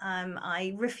bit.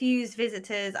 I refused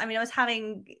visitors. I mean, I was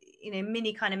having,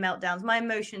 mini kind of meltdowns. My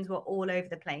emotions were all over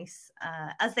the place,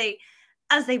 as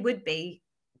they would be,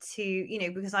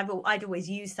 because I'd always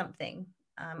used something,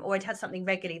 or I'd had something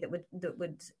regularly that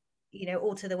would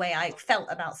alter the way I felt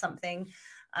about something.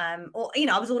 Or,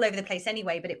 I was all over the place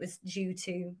anyway, but it was due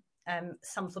to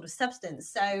some sort of substance.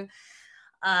 So,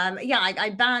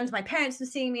 I banned my parents from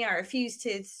seeing me. I refused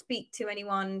to speak to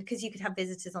anyone, because you could have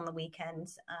visitors on the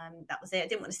weekends. That was it. I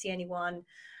didn't want to see anyone.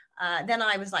 Then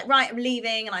I was like, right, I'm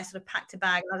leaving. And I sort of packed a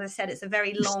bag. As I said, it's a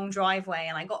very long driveway.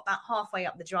 And I got about halfway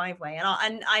up the driveway.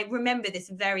 And I remember this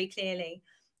very clearly.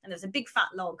 And there was a big fat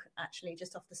log, actually,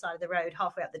 just off the side of the road,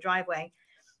 halfway up the driveway.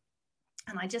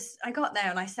 And I got there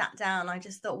and I sat down. I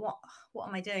just thought, what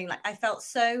am I doing? Like, I felt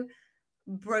so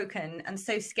broken and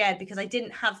so scared because I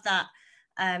didn't have that.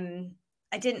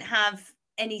 I didn't have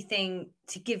anything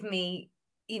to give me,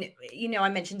 I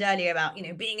mentioned earlier about,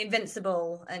 being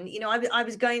invincible. And, I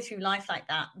was going through life like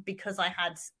that because I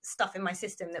had stuff in my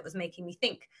system that was making me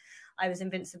think I was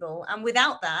invincible. And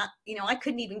without that, I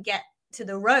couldn't even get to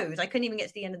the road. I couldn't even get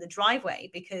to the end of the driveway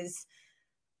because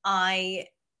I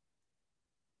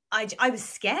was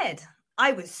scared.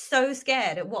 I was so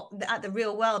scared at the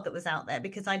real world that was out there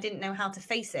because I didn't know how to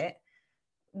face it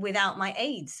without my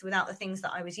aids, without the things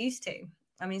that I was used to.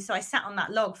 I mean, so I sat on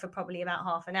that log for probably about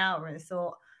half an hour and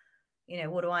thought,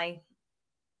 what do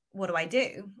I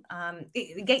do?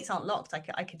 The gates aren't locked.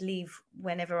 I could leave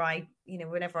whenever I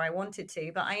wanted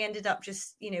to, but I ended up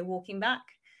just, walking back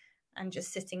and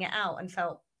just sitting it out and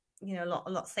felt, a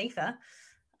lot safer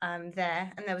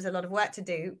there. And there was a lot of work to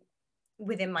do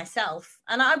within myself.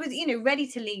 And I was, ready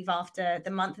to leave after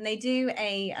the month. And they do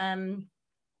a,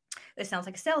 this sounds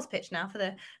like a sales pitch now for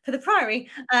the Priory,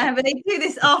 but they do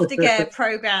this aftercare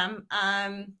program.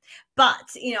 But,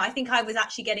 I think I was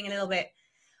actually getting a little bit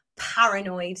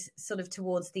paranoid sort of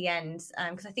towards the end.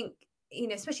 Because I think,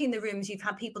 especially in the rooms, you've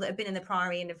had people that have been in the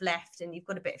Priory and have left, and you've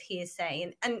got a bit of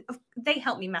hearsay, and they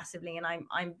helped me massively. And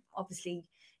I'm obviously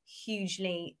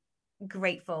hugely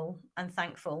grateful and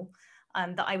thankful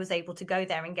that I was able to go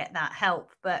there and get that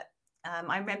help. But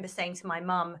I remember saying to my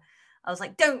mum, I was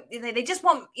like, they just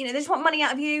want money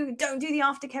out of you. Don't do the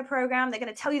aftercare program. They're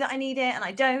going to tell you that I need it and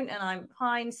I don't, and I'm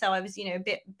fine. So I was, a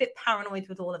bit paranoid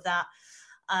with all of that.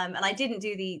 And I didn't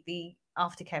do the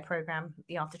aftercare program,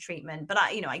 the after treatment, but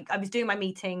I was doing my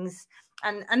meetings,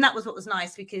 and that was what was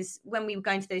nice, because when we were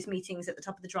going to those meetings at the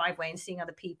top of the driveway and seeing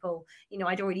other people,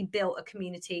 I'd already built a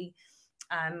community.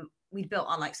 We'd built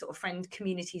our like sort of friend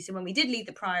community. So when we did leave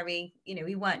the Priory,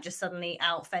 we weren't just suddenly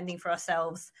out fending for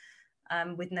ourselves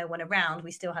with no one around.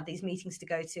 We still had these meetings to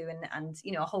go to, and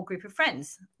a whole group of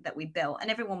friends that we built,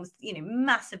 and everyone was,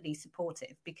 massively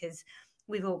supportive because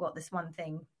we've all got this one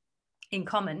thing in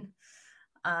common.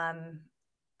 And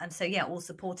so, all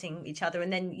supporting each other.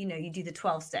 And then, you do the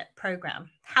 12-step program.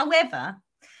 However,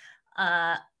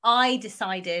 I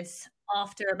decided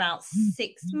after about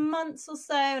 6 months or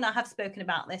so, and I have spoken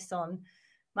about this on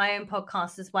my own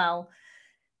podcast as well,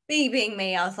 being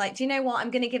me, I was like, do you know what? I'm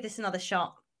going to give this another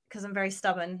shot because I'm very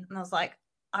stubborn. And I was like,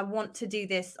 I want to do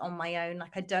this on my own.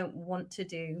 Like, I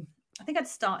think I'd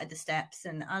started the steps,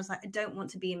 and I was like, I don't want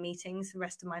to be in meetings the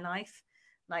rest of my life.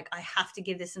 Like, I have to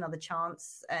give this another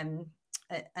chance and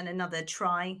another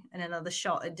try and another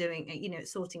shot at doing it,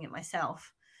 sorting it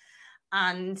myself.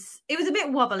 And it was a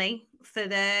bit wobbly for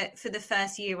the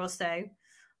first year or so.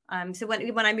 So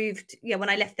when I moved, when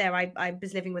I left there, I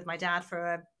was living with my dad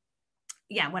for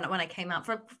when I came out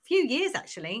for a few years,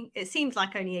 actually. It seemed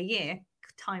like only a year,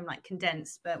 time like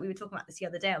condensed, but we were talking about this the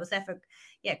other day. I was there for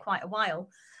quite a while.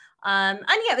 And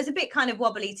it was a bit kind of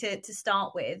wobbly to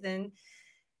start with. And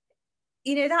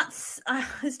I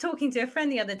was talking to a friend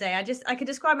the other day. I could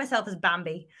describe myself as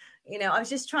Bambi. I was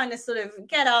just trying to sort of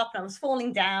get up, and I was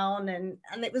falling down, and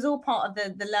it was all part of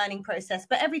the learning process.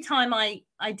 But every time I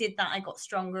did that, I got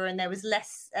stronger, and there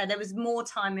was more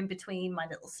time in between my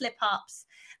little slip ups,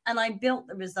 and I built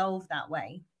the resolve that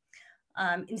way,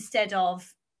 instead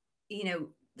of,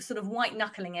 sort of white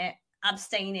knuckling it,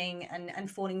 abstaining and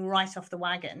falling right off the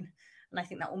wagon. And I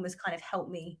think that almost kind of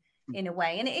helped me in a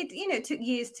way. And it took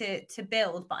years to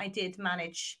build, but I did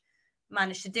manage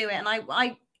to do it. And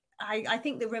I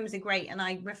think the rooms are great, and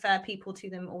I refer people to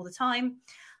them all the time,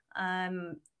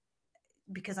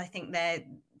 because I think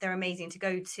they're amazing to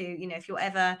go to. If you're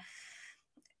ever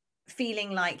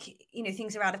feeling like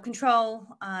things are out of control,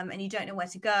 and you don't know where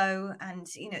to go, and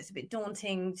it's a bit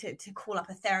daunting to call up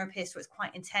a therapist, or it's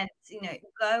quite intense,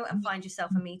 go and find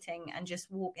yourself a meeting and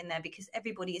just walk in there, because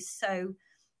everybody is so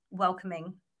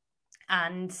welcoming.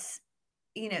 And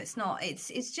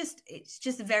it's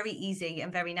just very easy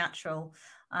and very natural.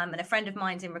 And a friend of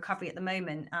mine's in recovery at the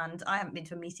moment, and I haven't been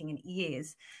to a meeting in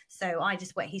years, so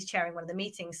he's chairing one of the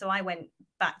meetings, so I went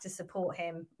back to support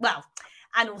him. Well,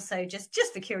 and also just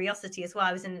for curiosity as well.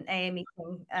 I was in an AA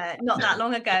meeting not that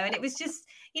long ago, and it was just,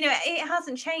 it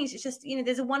hasn't changed. It's just,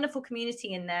 there's a wonderful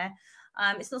community in there.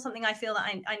 It's not something I feel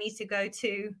that I need to go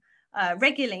to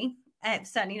regularly,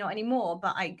 certainly not anymore,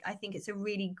 but I think it's a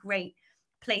really great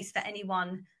place for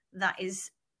anyone that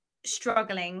is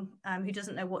struggling, who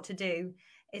doesn't know what to do.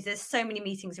 There's so many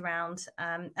meetings around,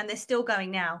 and they're still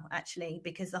going now, actually,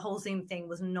 because the whole Zoom thing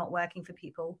was not working for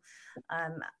people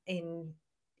in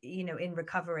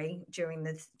recovery during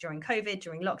COVID,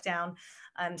 during lockdown.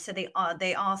 So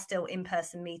they are still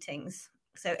in-person meetings.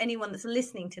 So anyone that's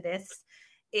listening to this,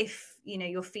 if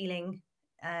you're feeling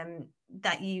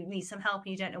that you need some help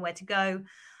and you don't know where to go,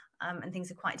 and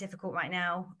things are quite difficult right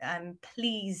now,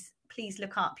 please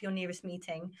look up your nearest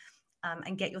meeting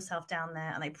and get yourself down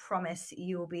there. And I promise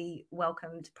you will be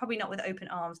welcomed, probably not with open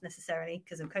arms necessarily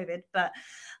because of COVID, but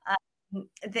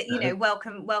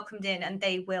welcomed in, and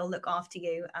they will look after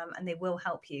you, and they will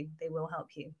help you.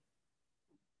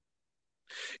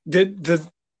 The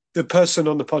person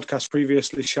on the podcast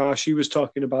previously, Shah, she was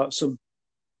talking about some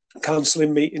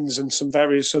counselling meetings and some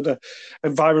various other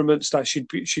environments that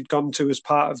she'd gone to as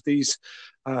part of these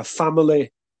family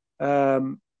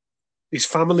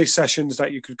sessions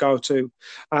that you could go to,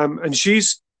 and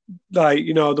she's like,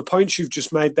 the points you've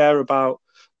just made there about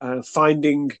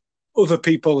finding other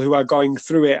people who are going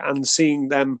through it and seeing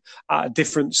them at a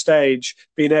different stage,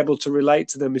 being able to relate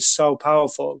to them is so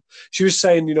powerful. She was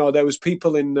saying, there was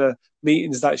people in the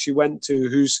meetings that she went to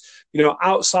who's,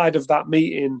 outside of that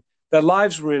meeting, their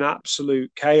lives were in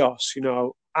absolute chaos,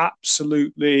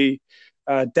 absolutely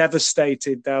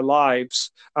devastated their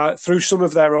lives through some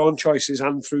of their own choices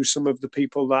and through some of the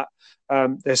people that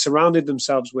they surrounded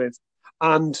themselves with.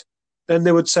 And then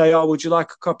they would say, "Oh, would you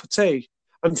like a cup of tea?"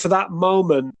 And for that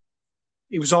moment,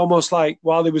 it was almost like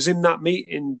while they was in that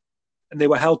meeting and they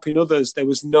were helping others, there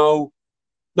was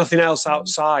nothing else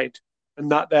outside,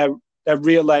 and that their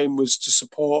real aim was to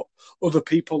support other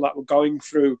people that were going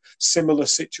through similar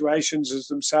situations as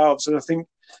themselves. And I think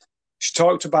she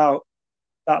talked about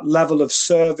that level of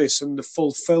service and the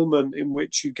fulfillment in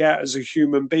which you get as a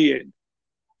human being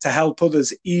to help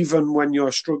others, even when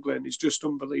you're struggling, is just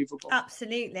unbelievable.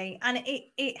 Absolutely. And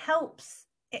it helps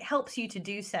you to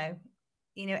do so.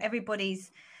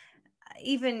 Everybody's,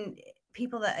 even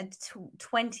people that are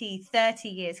 20, 30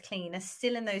 years clean are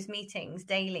still in those meetings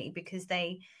daily because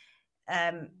they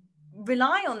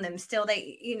rely on them still.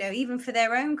 They, even for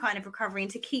their own kind of recovery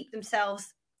and to keep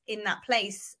themselves in that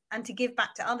place and to give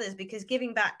back to others, because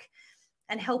giving back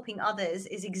and helping others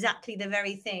is exactly the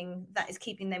very thing that is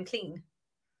keeping them clean.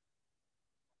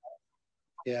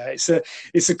 Yeah,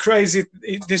 it's a crazy.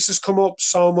 This has come up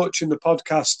so much in the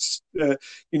podcasts. The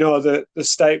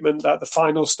statement that the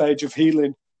final stage of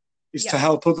healing is to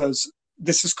help others.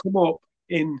 This has come up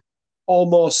in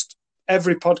almost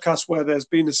every podcast where there's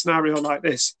been a scenario like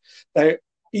this.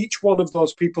 Each one of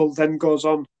those people then goes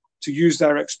on to use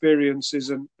their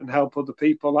experiences and help other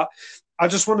people. I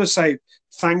just want to say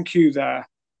thank you there.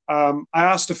 I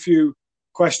asked a few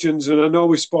questions, and I know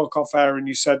we spoke off air, and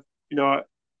you said,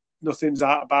 nothing's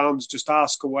out of bounds, just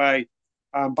ask away.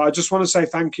 But I just want to say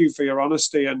thank you for your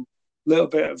honesty and a little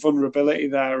bit of vulnerability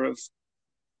there of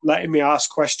letting me ask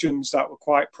questions that were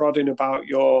quite prodding about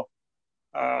your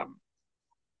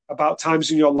about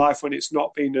times in your life when it's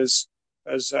not been as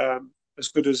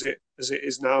good as it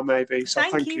is now, maybe. So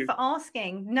thank you for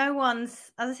asking. No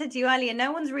one's, as I said to you earlier,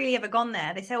 no one's really ever gone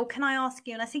there. They say, "Oh, can I ask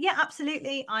you?" And I say, "Yeah,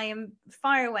 absolutely. I am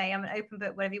fire away. I'm an open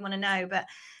book, whatever you want to know." But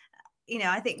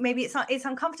I think maybe it's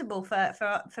uncomfortable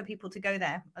for people to go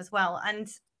there as well. And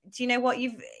do you know what?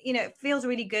 It feels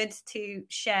really good to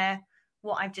share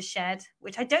what I've just shared,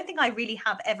 which I don't think I really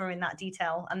have ever in that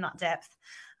detail and that depth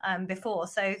before.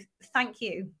 So thank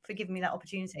you for giving me that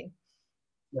opportunity.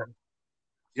 Yeah.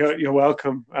 You're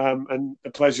welcome. And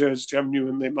the pleasure is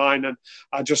genuinely mine. And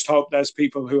I just hope there's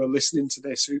people who are listening to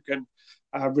this who can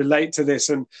relate to this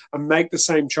and make the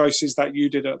same choices that you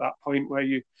did at that point where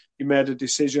you made a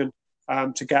decision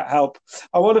to get help.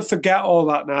 I want to forget all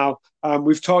that now.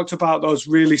 We've talked about those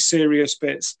really serious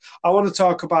bits. I want to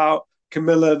talk about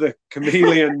Camilla, the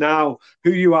chameleon now,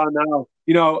 who you are now.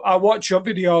 I watch your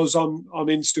videos on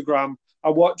Instagram. I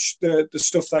watch the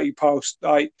stuff that you post.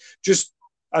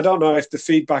 I don't know if the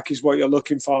feedback is what you're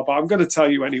looking for, but I'm going to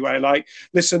tell you anyway.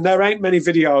 Listen, there ain't many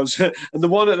videos. And the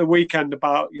one at the weekend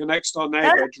about your next door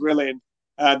neighbour drilling,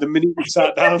 the minute you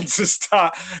sat down to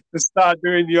start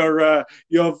doing your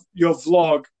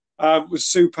vlog was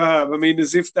superb. I mean,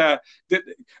 as if I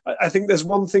think there's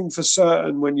one thing for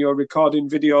certain when you're recording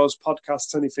videos,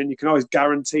 podcasts, anything, you can always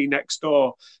guarantee next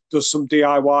door does some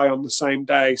DIY on the same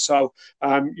day. So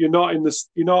you're not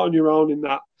on your own in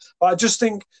that. But I just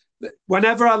think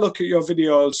whenever I look at your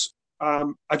videos,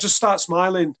 I just start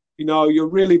smiling. You're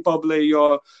really bubbly.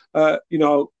 You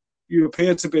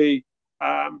appear to be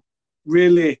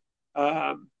really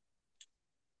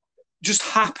just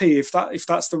happy, if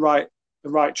that's the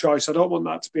right choice. I don't want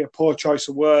that to be a poor choice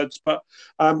of words, but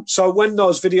so when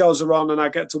those videos are on and I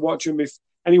get to watch them, if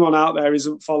anyone out there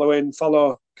isn't following,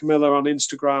 follow Camilla on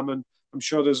Instagram, and I'm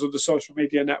sure there's other social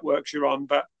media networks you're on,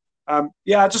 but I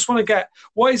just want to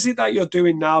what is it that you're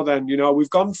doing now then? We've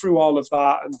gone through all of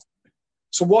that, and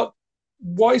so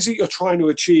what is it you're trying to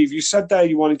achieve? You said there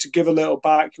you wanted to give a little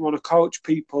back, you want to coach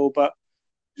people, but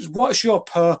what's your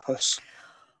purpose?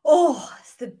 Oh,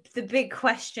 it's the big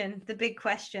question, the big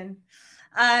question.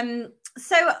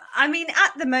 So, I mean,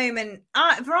 at the moment,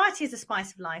 variety is the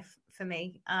spice of life for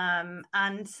me.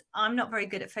 And I'm not very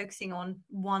good at focusing on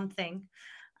one thing.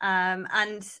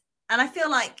 And I feel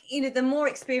like, you know, the more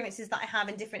experiences that I have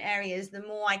in different areas, the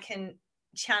more I can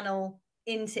channel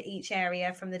into each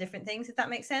area from the different things, if that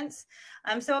makes sense.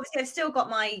 So obviously I've still got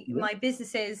my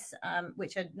businesses,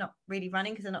 which are not really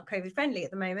running because they're not COVID friendly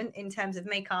at the moment in terms of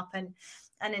makeup and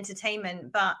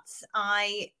entertainment. But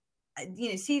I, you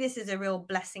know, see this as a real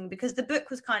blessing because the book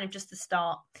was kind of just the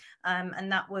start.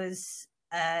 And that was,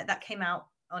 that came out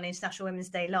on International Women's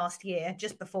Day last year,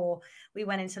 just before we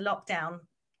went into lockdown.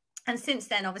 And since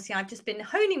then, obviously, I've just been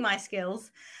honing my skills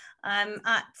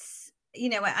at, you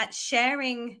know, at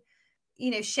sharing, you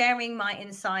know, sharing my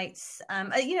insights.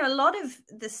 You know, a lot of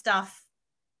the stuff,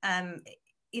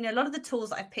 you know, a lot of the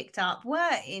tools I've picked up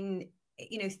were in,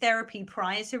 you know, therapy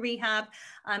prior to rehab,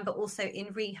 but also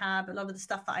in rehab, a lot of the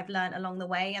stuff that I've learned along the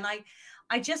way. And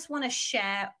I just want to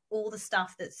share all the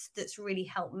stuff that's really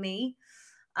helped me.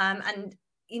 And,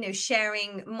 you know,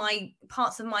 sharing my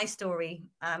parts of my story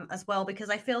as well, because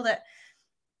I feel that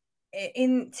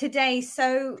in today,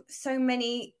 so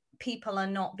many people are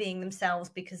not being themselves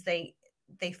because they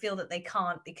feel that they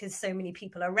can't, because so many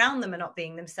people around them are not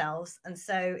being themselves. And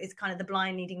so it's kind of the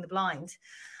blind leading the blind.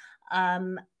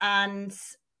 And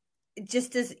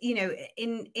just as, you know,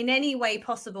 in any way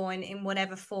possible, in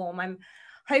whatever form, I'm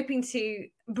hoping to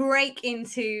break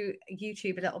into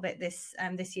YouTube a little bit this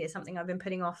year, something I've been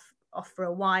putting off for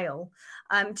a while,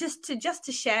 just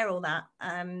to share all that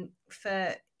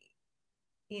for,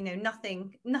 you know,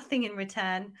 nothing in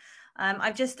return.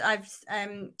 I've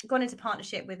gone into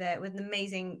partnership with an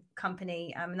amazing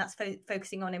company, and that's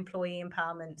focusing on employee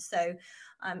empowerment. So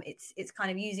it's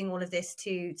kind of using all of this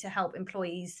to help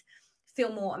employees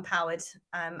feel more empowered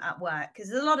at work, because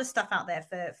there's a lot of stuff out there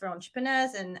for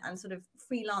entrepreneurs and sort of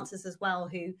freelancers as well,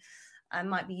 who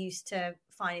might be used to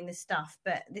finding this stuff,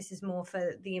 but this is more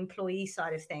for the employee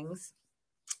side of things.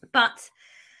 But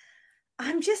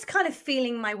I'm just kind of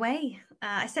feeling my way.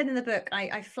 I said in the book,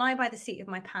 I fly by the seat of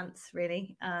my pants,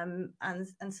 really, and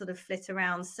sort of flit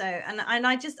around. So, and I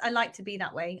like to be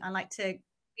that way. I like to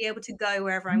be able to go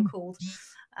wherever I'm called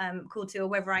to, or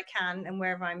wherever I can, and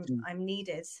wherever I'm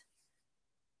needed.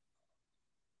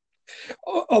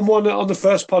 On the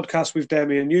first podcast with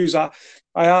Damien Hughes, I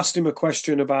asked him a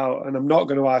question about, and I'm not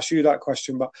going to ask you that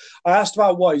question, but I asked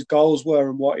about what his goals were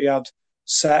and what he had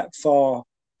set for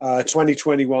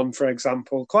 2021, for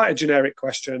example. Quite a generic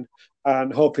question,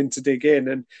 and hoping to dig in.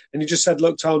 And he just said,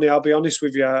 "Look, Tony, I'll be honest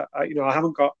with you. You know, I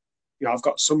haven't got, you know, I've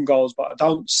got some goals, but I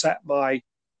don't set my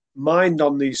mind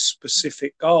on these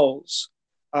specific goals.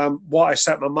 What I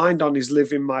set my mind on is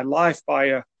living my life by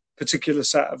a particular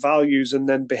set of values and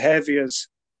then behaviors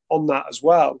on that as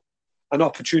well. And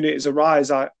opportunities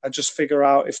arise, I just figure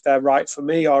out if they're right for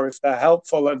me or if they're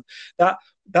helpful." And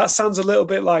that sounds a little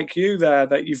bit like you there,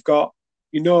 that you've got,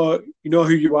 you know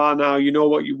who you are now, you know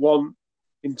what you want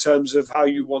in terms of how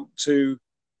you want to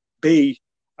be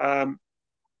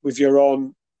with your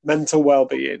own mental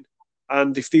well-being.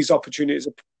 And if these opportunities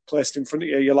are placed in front of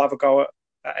you, you'll have a go at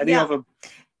any of them.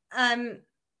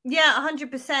 Yeah,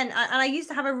 100%. And I used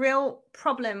to have a real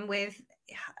problem with,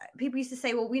 people used to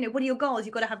say, well, you know, what are your goals?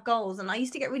 You've got to have goals. And I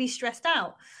used to get really stressed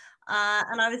out.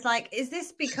 And I was like, is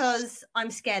this because I'm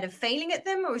scared of failing at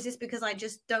them, or is this because I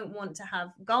just don't want to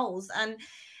have goals? And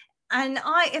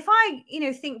if I, you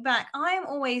know, think back, I am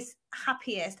always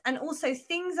happiest. And also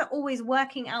things are always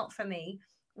working out for me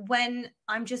when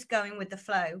I'm just going with the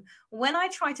flow. When I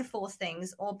try to force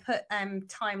things or put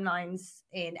timelines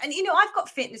in, and, you know, I've got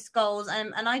fitness goals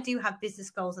and I do have business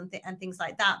goals and things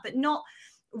like that, but not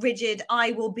rigid.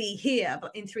 I will be here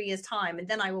but in 3 years time, and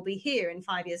then I will be here in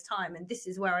 5 years time, and this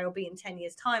is where I will be in 10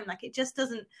 years time. Like, it just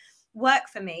doesn't work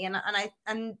for me.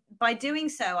 And by doing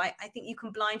so, I think you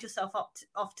can blind yourself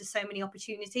off to so many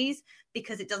opportunities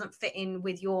because it doesn't fit in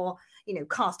with your, you know,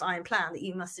 cast iron plan that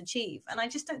you must achieve. And I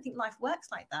just don't think life works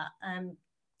like that.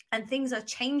 And things are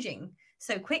changing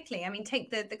so quickly. I mean, take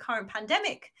the current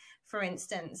pandemic, for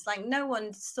instance. Like, no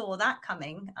one saw that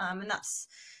coming, and that's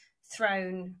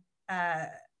thrown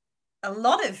a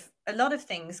lot of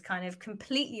things kind of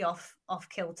completely off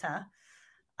kilter.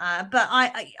 But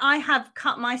I have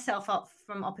cut myself up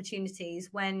from opportunities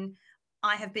when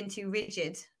I have been too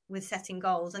rigid with setting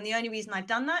goals. And the only reason I've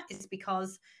done that is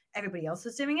because everybody else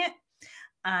was doing it.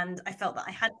 And I felt that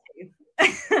I had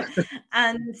to.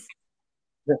 And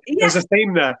There's Yeah. a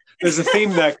theme there. There's a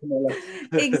theme there, Camilla.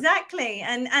 Exactly.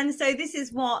 And so this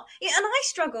is what, yeah, and I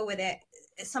struggle with it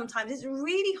sometimes. It's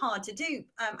really hard to do.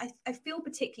 I feel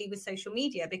particularly with social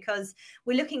media, because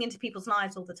we're looking into people's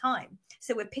lives all the time.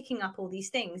 So we're picking up all these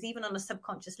things, even on a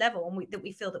subconscious level, and that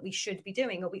we feel that we should be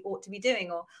doing, or we ought to be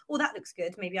doing, or, oh, that looks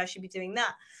good, maybe I should be doing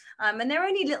that. And they're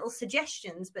only little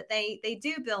suggestions, but they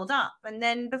do build up. And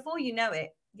then before you know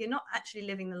it, you're not actually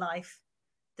living the life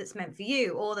that's meant for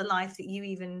you, or the life that you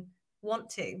even want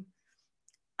to.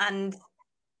 And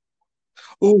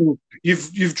Oh,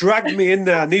 you've dragged me in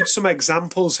there. I need some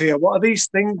examples here. What are these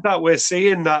things that we're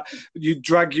seeing that you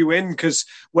drag you in? Because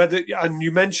and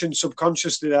you mentioned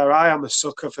subconsciously there, I am a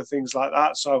sucker for things like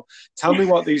that. So tell me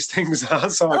what these things are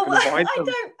so I can avoid them.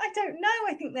 I don't know.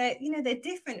 I think they're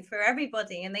different for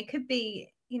everybody, and they could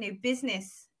be,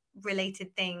 business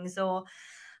related things, or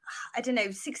I don't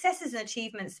know, successes and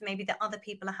achievements maybe that other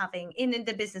people are having in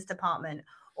the business department,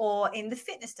 or in the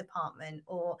fitness department,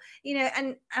 or,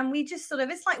 and we just sort of,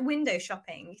 it's like window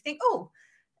shopping. You think, oh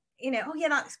yeah,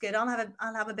 that's good. I'll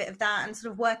have a bit of that, and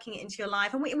sort of working it into your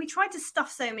life. And we try to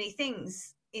stuff so many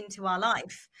things into our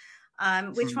life.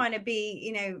 We're trying to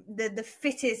be, the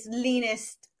fittest,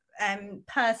 leanest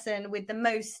person with the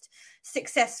most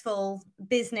successful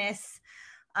business,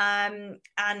 and,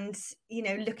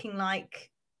 looking like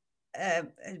a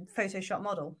Photoshop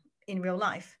model in real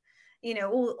life.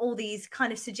 All these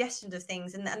kind of suggestions of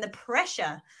things, and the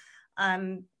pressure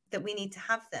that we need to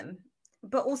have them.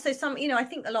 But also some, I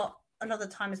think another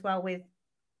time as well, with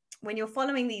when you're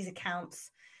following these accounts,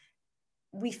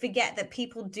 we forget that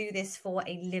people do this for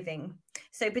a living.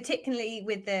 So particularly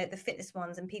with the fitness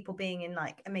ones, and people being in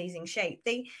like amazing shape,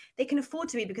 they can afford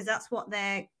to be, because that's what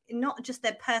their, not just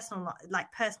their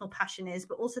personal passion is,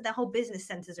 but also their whole business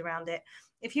centers around it.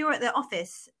 If you're at the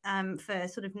office for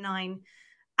sort of 9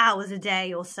 hours a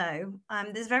day or so,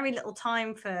 there's very little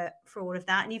time for all of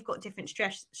that, and you've got different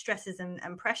stresses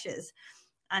and pressures.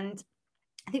 And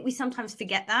I think we sometimes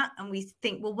forget that, and we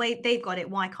think, well, wait, they've got it,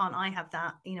 why can't I have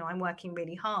that? I'm working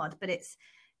really hard. But it's,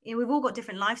 we've all got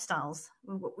different lifestyles,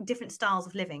 we've got different styles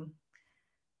of living,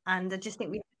 and I just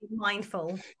think we have to be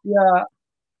mindful. Yeah,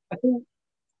 I think.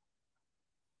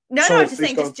 No, Sorry, I was just please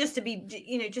saying, go on.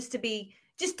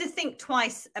 just to think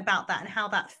twice about that, and how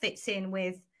that fits in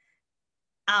with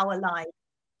our life.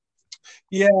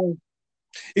 Yeah,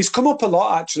 it's come up a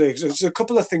lot, actually. There's a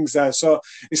couple of things there. So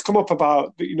it's come up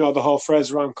about, the whole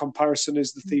phrase around comparison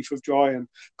is the thief of joy, and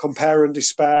compare and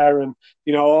despair, and,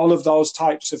 all of those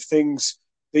types of things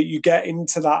that you get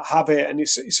into that habit. And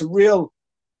it's a real,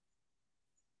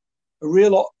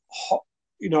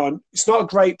 it's not a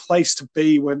great place to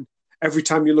be when every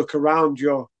time you look around,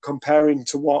 you're comparing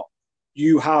to what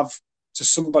you have to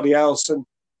somebody else. And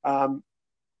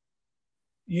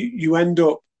you end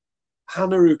up,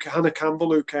 Hannah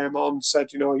Campbell, who came on,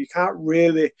 said, you can't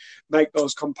really make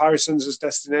those comparisons as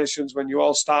destinations when you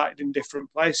all started in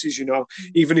different places.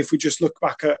 Even if we just look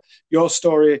back at your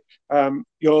story,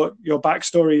 your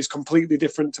backstory is completely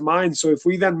different to mine. So if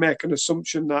we then make an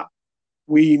assumption that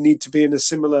we need to be in a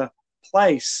similar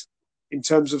place in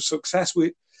terms of success,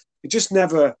 it just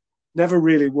never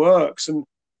really works. And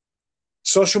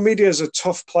social media is a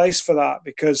tough place for that,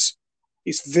 because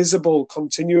it's visible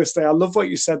continuously. I love what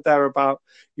you said there about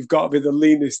you've got to be the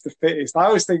leanest, the fittest. I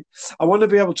always think I want to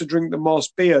be able to drink the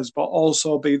most beers, but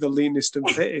also be the leanest and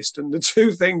fittest. And the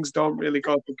two things don't really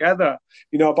go together,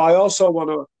 but I also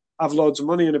want to have loads of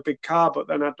money in a big car, but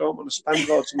then I don't want to spend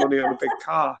loads of money on a big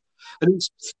car. And it's,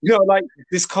 like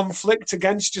this conflict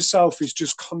against yourself is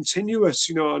just continuous,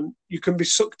 and you can be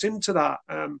sucked into that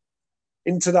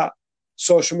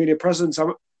social media presence.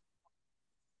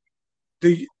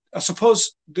 I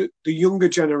suppose the younger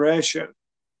generation.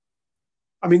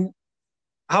 I mean,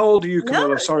 how old are you, Camilla?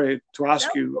 No, sorry to ask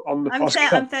you on the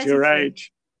podcast. I'm 33. Your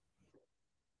age.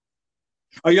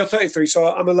 Oh, you're 33.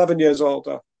 So I'm 11 years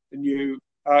older than you.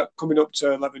 Coming up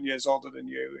to 11 years older than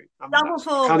you. I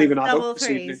can't even add up this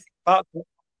evening. I'm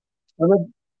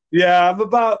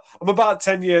about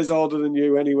 10 years older than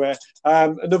you anyway.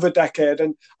 Another decade,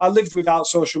 and I lived without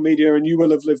social media, and you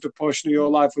will have lived a portion of your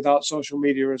life without social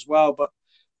media as well. But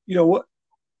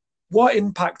what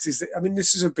impact is it? I mean,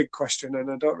 this is a big question,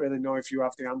 and I don't really know if you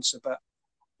have the answer, but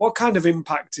what kind of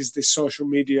impact is this social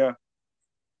media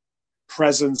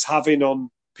presence having on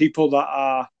people that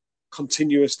are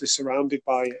continuously surrounded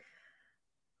by it?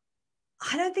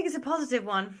 I don't think it's a positive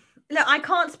one. Look, I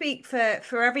can't speak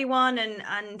for everyone,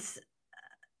 and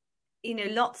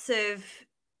lots of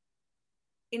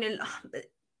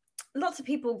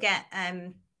people get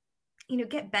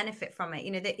get benefit from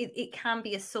it. That it can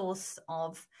be a source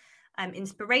of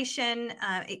inspiration.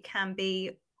 It can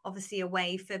be obviously a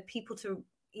way for people to,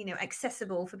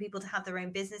 accessible for people to have their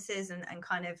own businesses and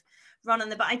kind of run on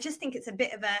them. But I just think it's a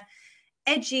bit of a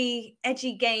edgy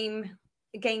game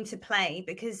to play,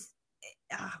 because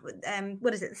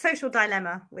what is it? The Social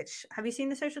Dilemma, which, have you seen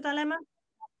The Social Dilemma?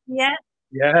 Yeah.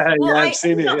 Yeah, I've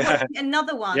seen it. Yeah.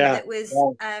 Another one that was,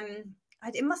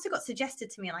 it must have got suggested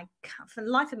to me, and I for the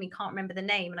life of me can't remember the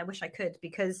name, and I wish I could,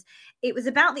 because it was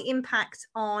about the impact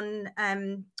on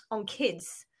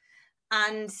kids,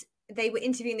 and they were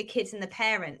interviewing the kids and the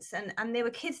parents, and there were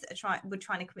kids that were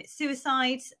trying to commit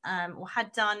suicide, or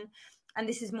had done. And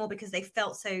this is more because they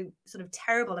felt so sort of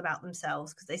terrible about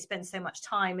themselves because they spend so much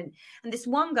time. And this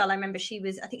one girl, I remember,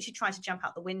 I think she tried to jump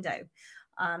out the window.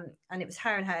 And it was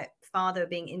her and her father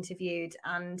being interviewed.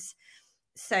 And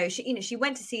so she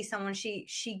went to see someone,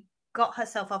 she got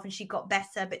herself off and she got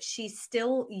better, but she's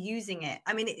still using it.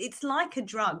 I mean, it's like a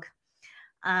drug.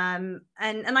 And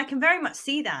I can very much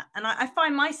see that. And I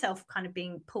find myself kind of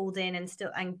being pulled in and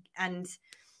still, and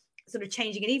sort of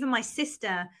changing it. Even my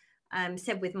sister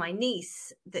said with my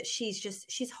niece that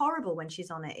she's horrible when she's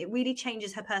on it. It really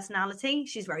changes her personality.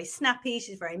 She's very snappy.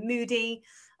 She's very moody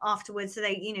afterwards. So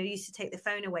they, used to take the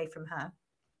phone away from her.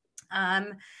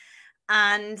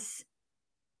 And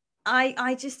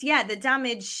I just, the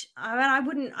damage, I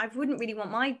wouldn't really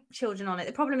want my children on it.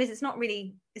 The problem is it's not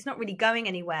really going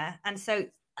anywhere. And so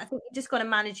I think you just got to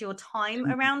manage your time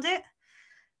around it.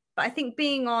 But I think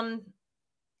being on,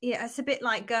 it's a bit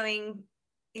like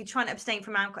you're trying to abstain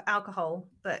from alcohol,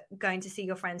 but going to see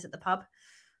your friends at the pub.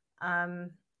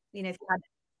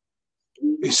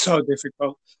 It's so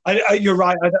difficult. You're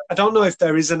right. I don't know if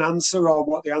there is an answer or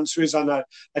what the answer is, and I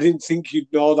didn't think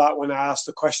you'd know that when I asked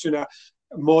the question.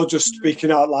 More just speaking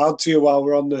out loud to you while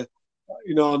we're on the,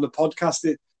 on the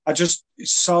podcast. It's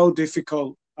so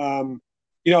difficult. Damien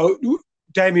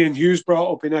Hughes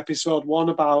brought up in episode 1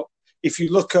 about if you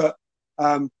look at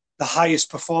the highest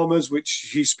performers,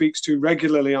 which he speaks to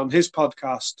regularly on his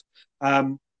podcast,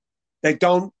 they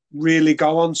don't really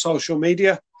go on social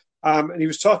media. And he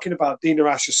was talking about Dina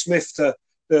Asher-Smith,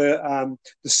 the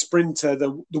sprinter,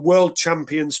 the world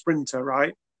champion sprinter,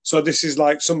 right? So this is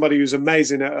like somebody who's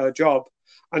amazing at her job.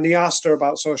 And he asked her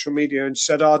about social media, and she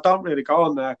said, I don't really go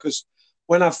on there because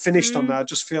when I've finished on there, I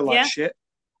just feel like shit.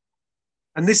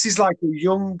 And this is like a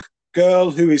young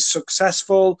girl who is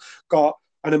successful, got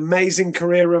an amazing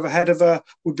career ahead of her,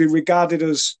 would be regarded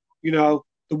as, the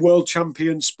world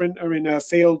champion sprinter in her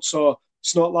field. So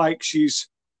it's not like she's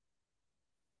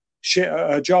shit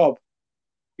at her job.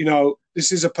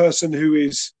 This is a person who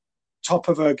is top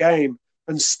of her game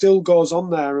and still goes on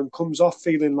there and comes off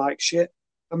feeling like shit.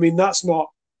 I mean, that's not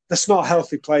a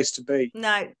healthy place to be.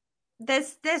 No,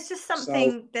 there's just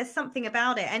something, there's something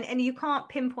about it, and you can't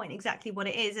pinpoint exactly what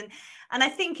it is. And I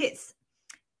think it's,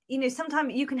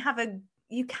 sometimes you can have a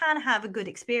good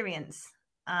experience,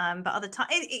 but other times,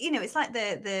 it's like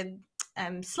the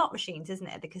slot machines, isn't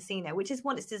it, at the casino, which is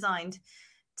what it's designed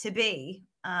to be.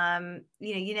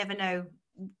 You never know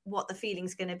what the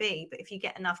feeling's going to be, but if you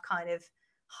get enough kind of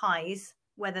highs,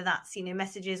 whether that's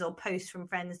messages or posts from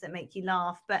friends that make you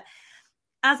laugh, but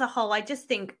as a whole, I just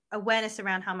think awareness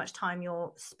around how much time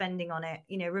you're spending on it,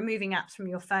 removing apps from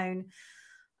your phone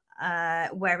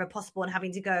wherever possible, and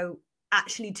having to go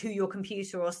actually to your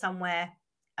computer or somewhere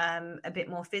a bit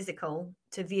more physical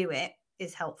to view it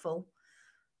is helpful.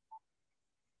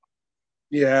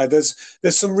 Yeah, there's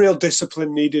some real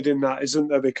discipline needed in that, isn't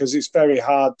there? Because it's very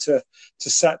hard to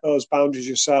set those boundaries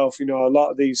yourself. A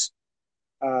lot of these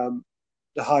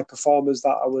the high performers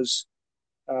that I was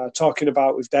talking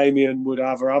about with Damien would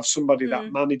either have somebody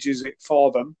that manages it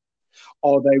for them,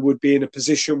 or they would be in a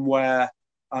position where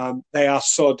they are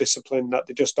so disciplined that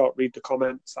they just don't read the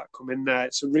comments that come in there.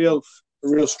 It's a real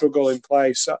struggle in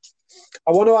place. So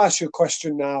I want to ask you a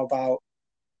question now about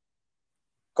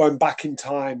going back in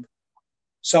time.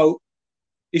 So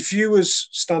if you was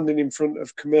standing in front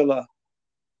of Camilla,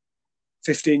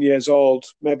 15 years old,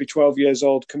 maybe 12 years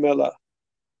old Camilla,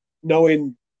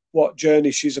 knowing what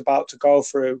journey she's about to go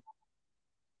through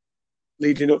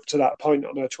leading up to that point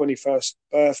on her 21st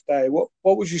birthday, what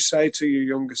would you say to your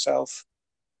younger self?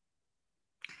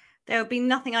 There would be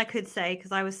nothing I could say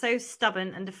because I was so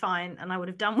stubborn and defiant, and I would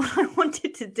have done what I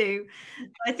wanted to do.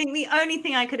 I think the only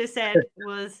thing I could have said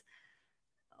was,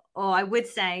 or I would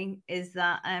say, is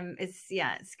that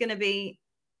it's going to be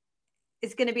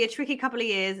a tricky couple of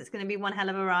years. It's going to be one hell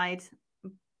of a ride,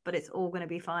 but it's all going to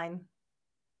be fine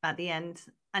at the end.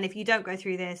 And if you don't go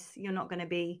through this, you're not going to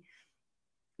be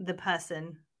the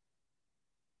person,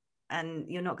 and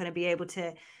you're not going to be able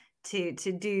to to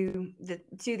do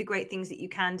the great things that you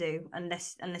can do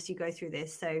unless you go through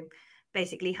this. So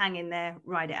basically, hang in there,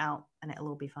 ride it out, and it'll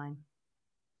all be fine.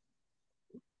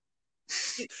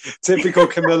 Typical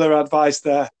Camilla advice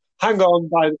there. Hang on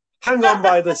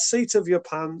by the seat of your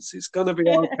pants. It's going to be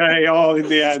okay all in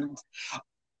the end.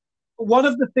 One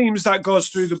of the themes that goes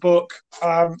through the book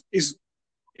is,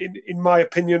 in my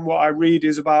opinion, what I read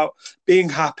is about being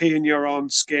happy in your own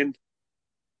skin.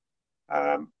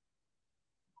 I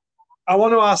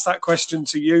want to ask that question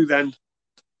to you then.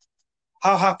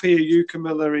 How happy are you,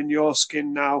 Camilla, in your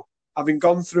skin now, having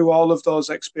gone through all of those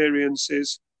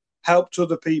experiences, helped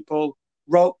other people,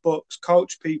 wrote books,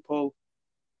 coached people?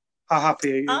 How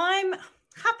happy are you?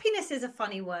 Happiness is a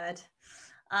funny word,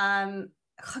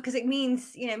 because it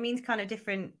means kind of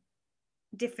different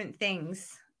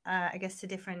things, I guess, to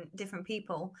different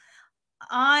people.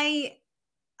 I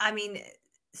mean,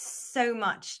 so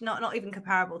much, not even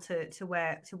comparable to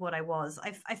what I was.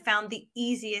 I found the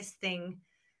easiest thing,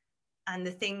 and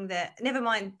the thing that, never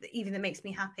mind even that makes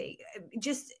me happy,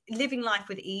 just living life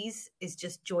with ease is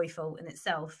just joyful in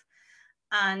itself.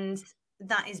 And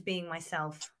that is being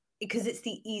myself, because it's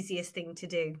the easiest thing to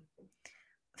do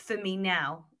for me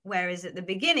now. Whereas at the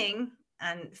beginning,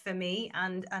 and for me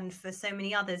and for so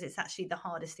many others, it's actually the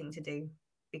hardest thing to do,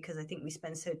 because I think we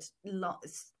spend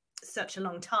such a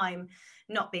long time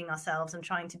not being ourselves and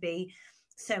trying to be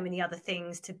so many other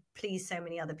things to please so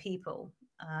many other people.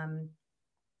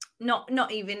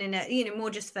 Not even in a,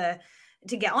 more just to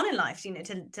get on in life,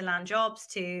 to land jobs,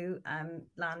 to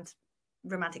land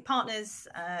romantic partners,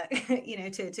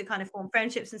 to kind of form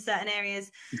friendships in certain areas,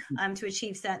 to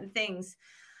achieve certain things.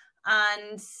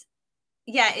 And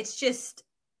yeah, it's just,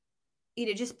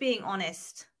 just being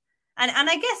honest. And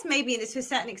I guess maybe to a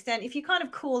certain extent, if you kind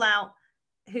of call out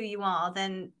who you are,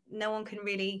 then no one can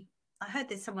really, I heard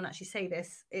this, someone actually say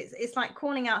this, it's like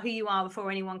calling out who you are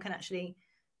before anyone can actually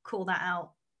call that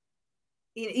out.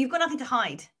 You've got nothing to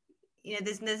hide.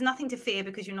 There's nothing to fear,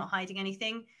 because you're not hiding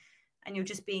anything, and you're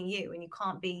just being you, and you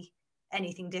can't be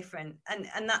anything different.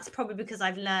 And that's probably because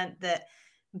I've learned that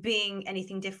being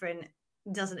anything different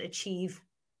doesn't achieve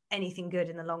anything good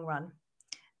in the long run,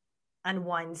 and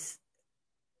winds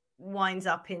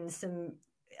up in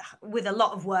with a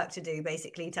lot of work to do,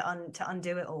 basically, to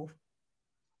undo it all.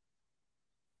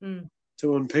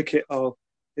 To unpick it all.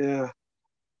 Yeah.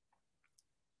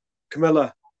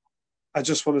 Camilla, I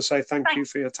just want to say thank you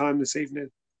for your time this evening.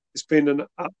 It's been an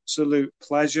absolute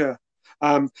pleasure.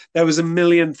 There was a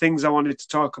million things I wanted to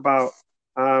talk about,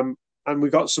 and we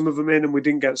got some of them in, and we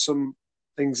didn't get some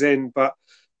things in. But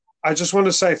I just want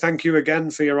to say thank you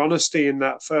again for your honesty in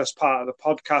that first part of the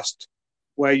podcast,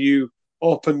 where you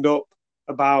opened up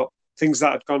about things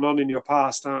that had gone on in your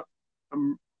past.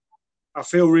 I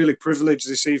feel really privileged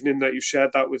this evening that you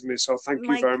shared that with me. So thank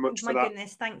you very much for that. My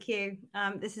goodness, thank you.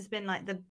 This has been like the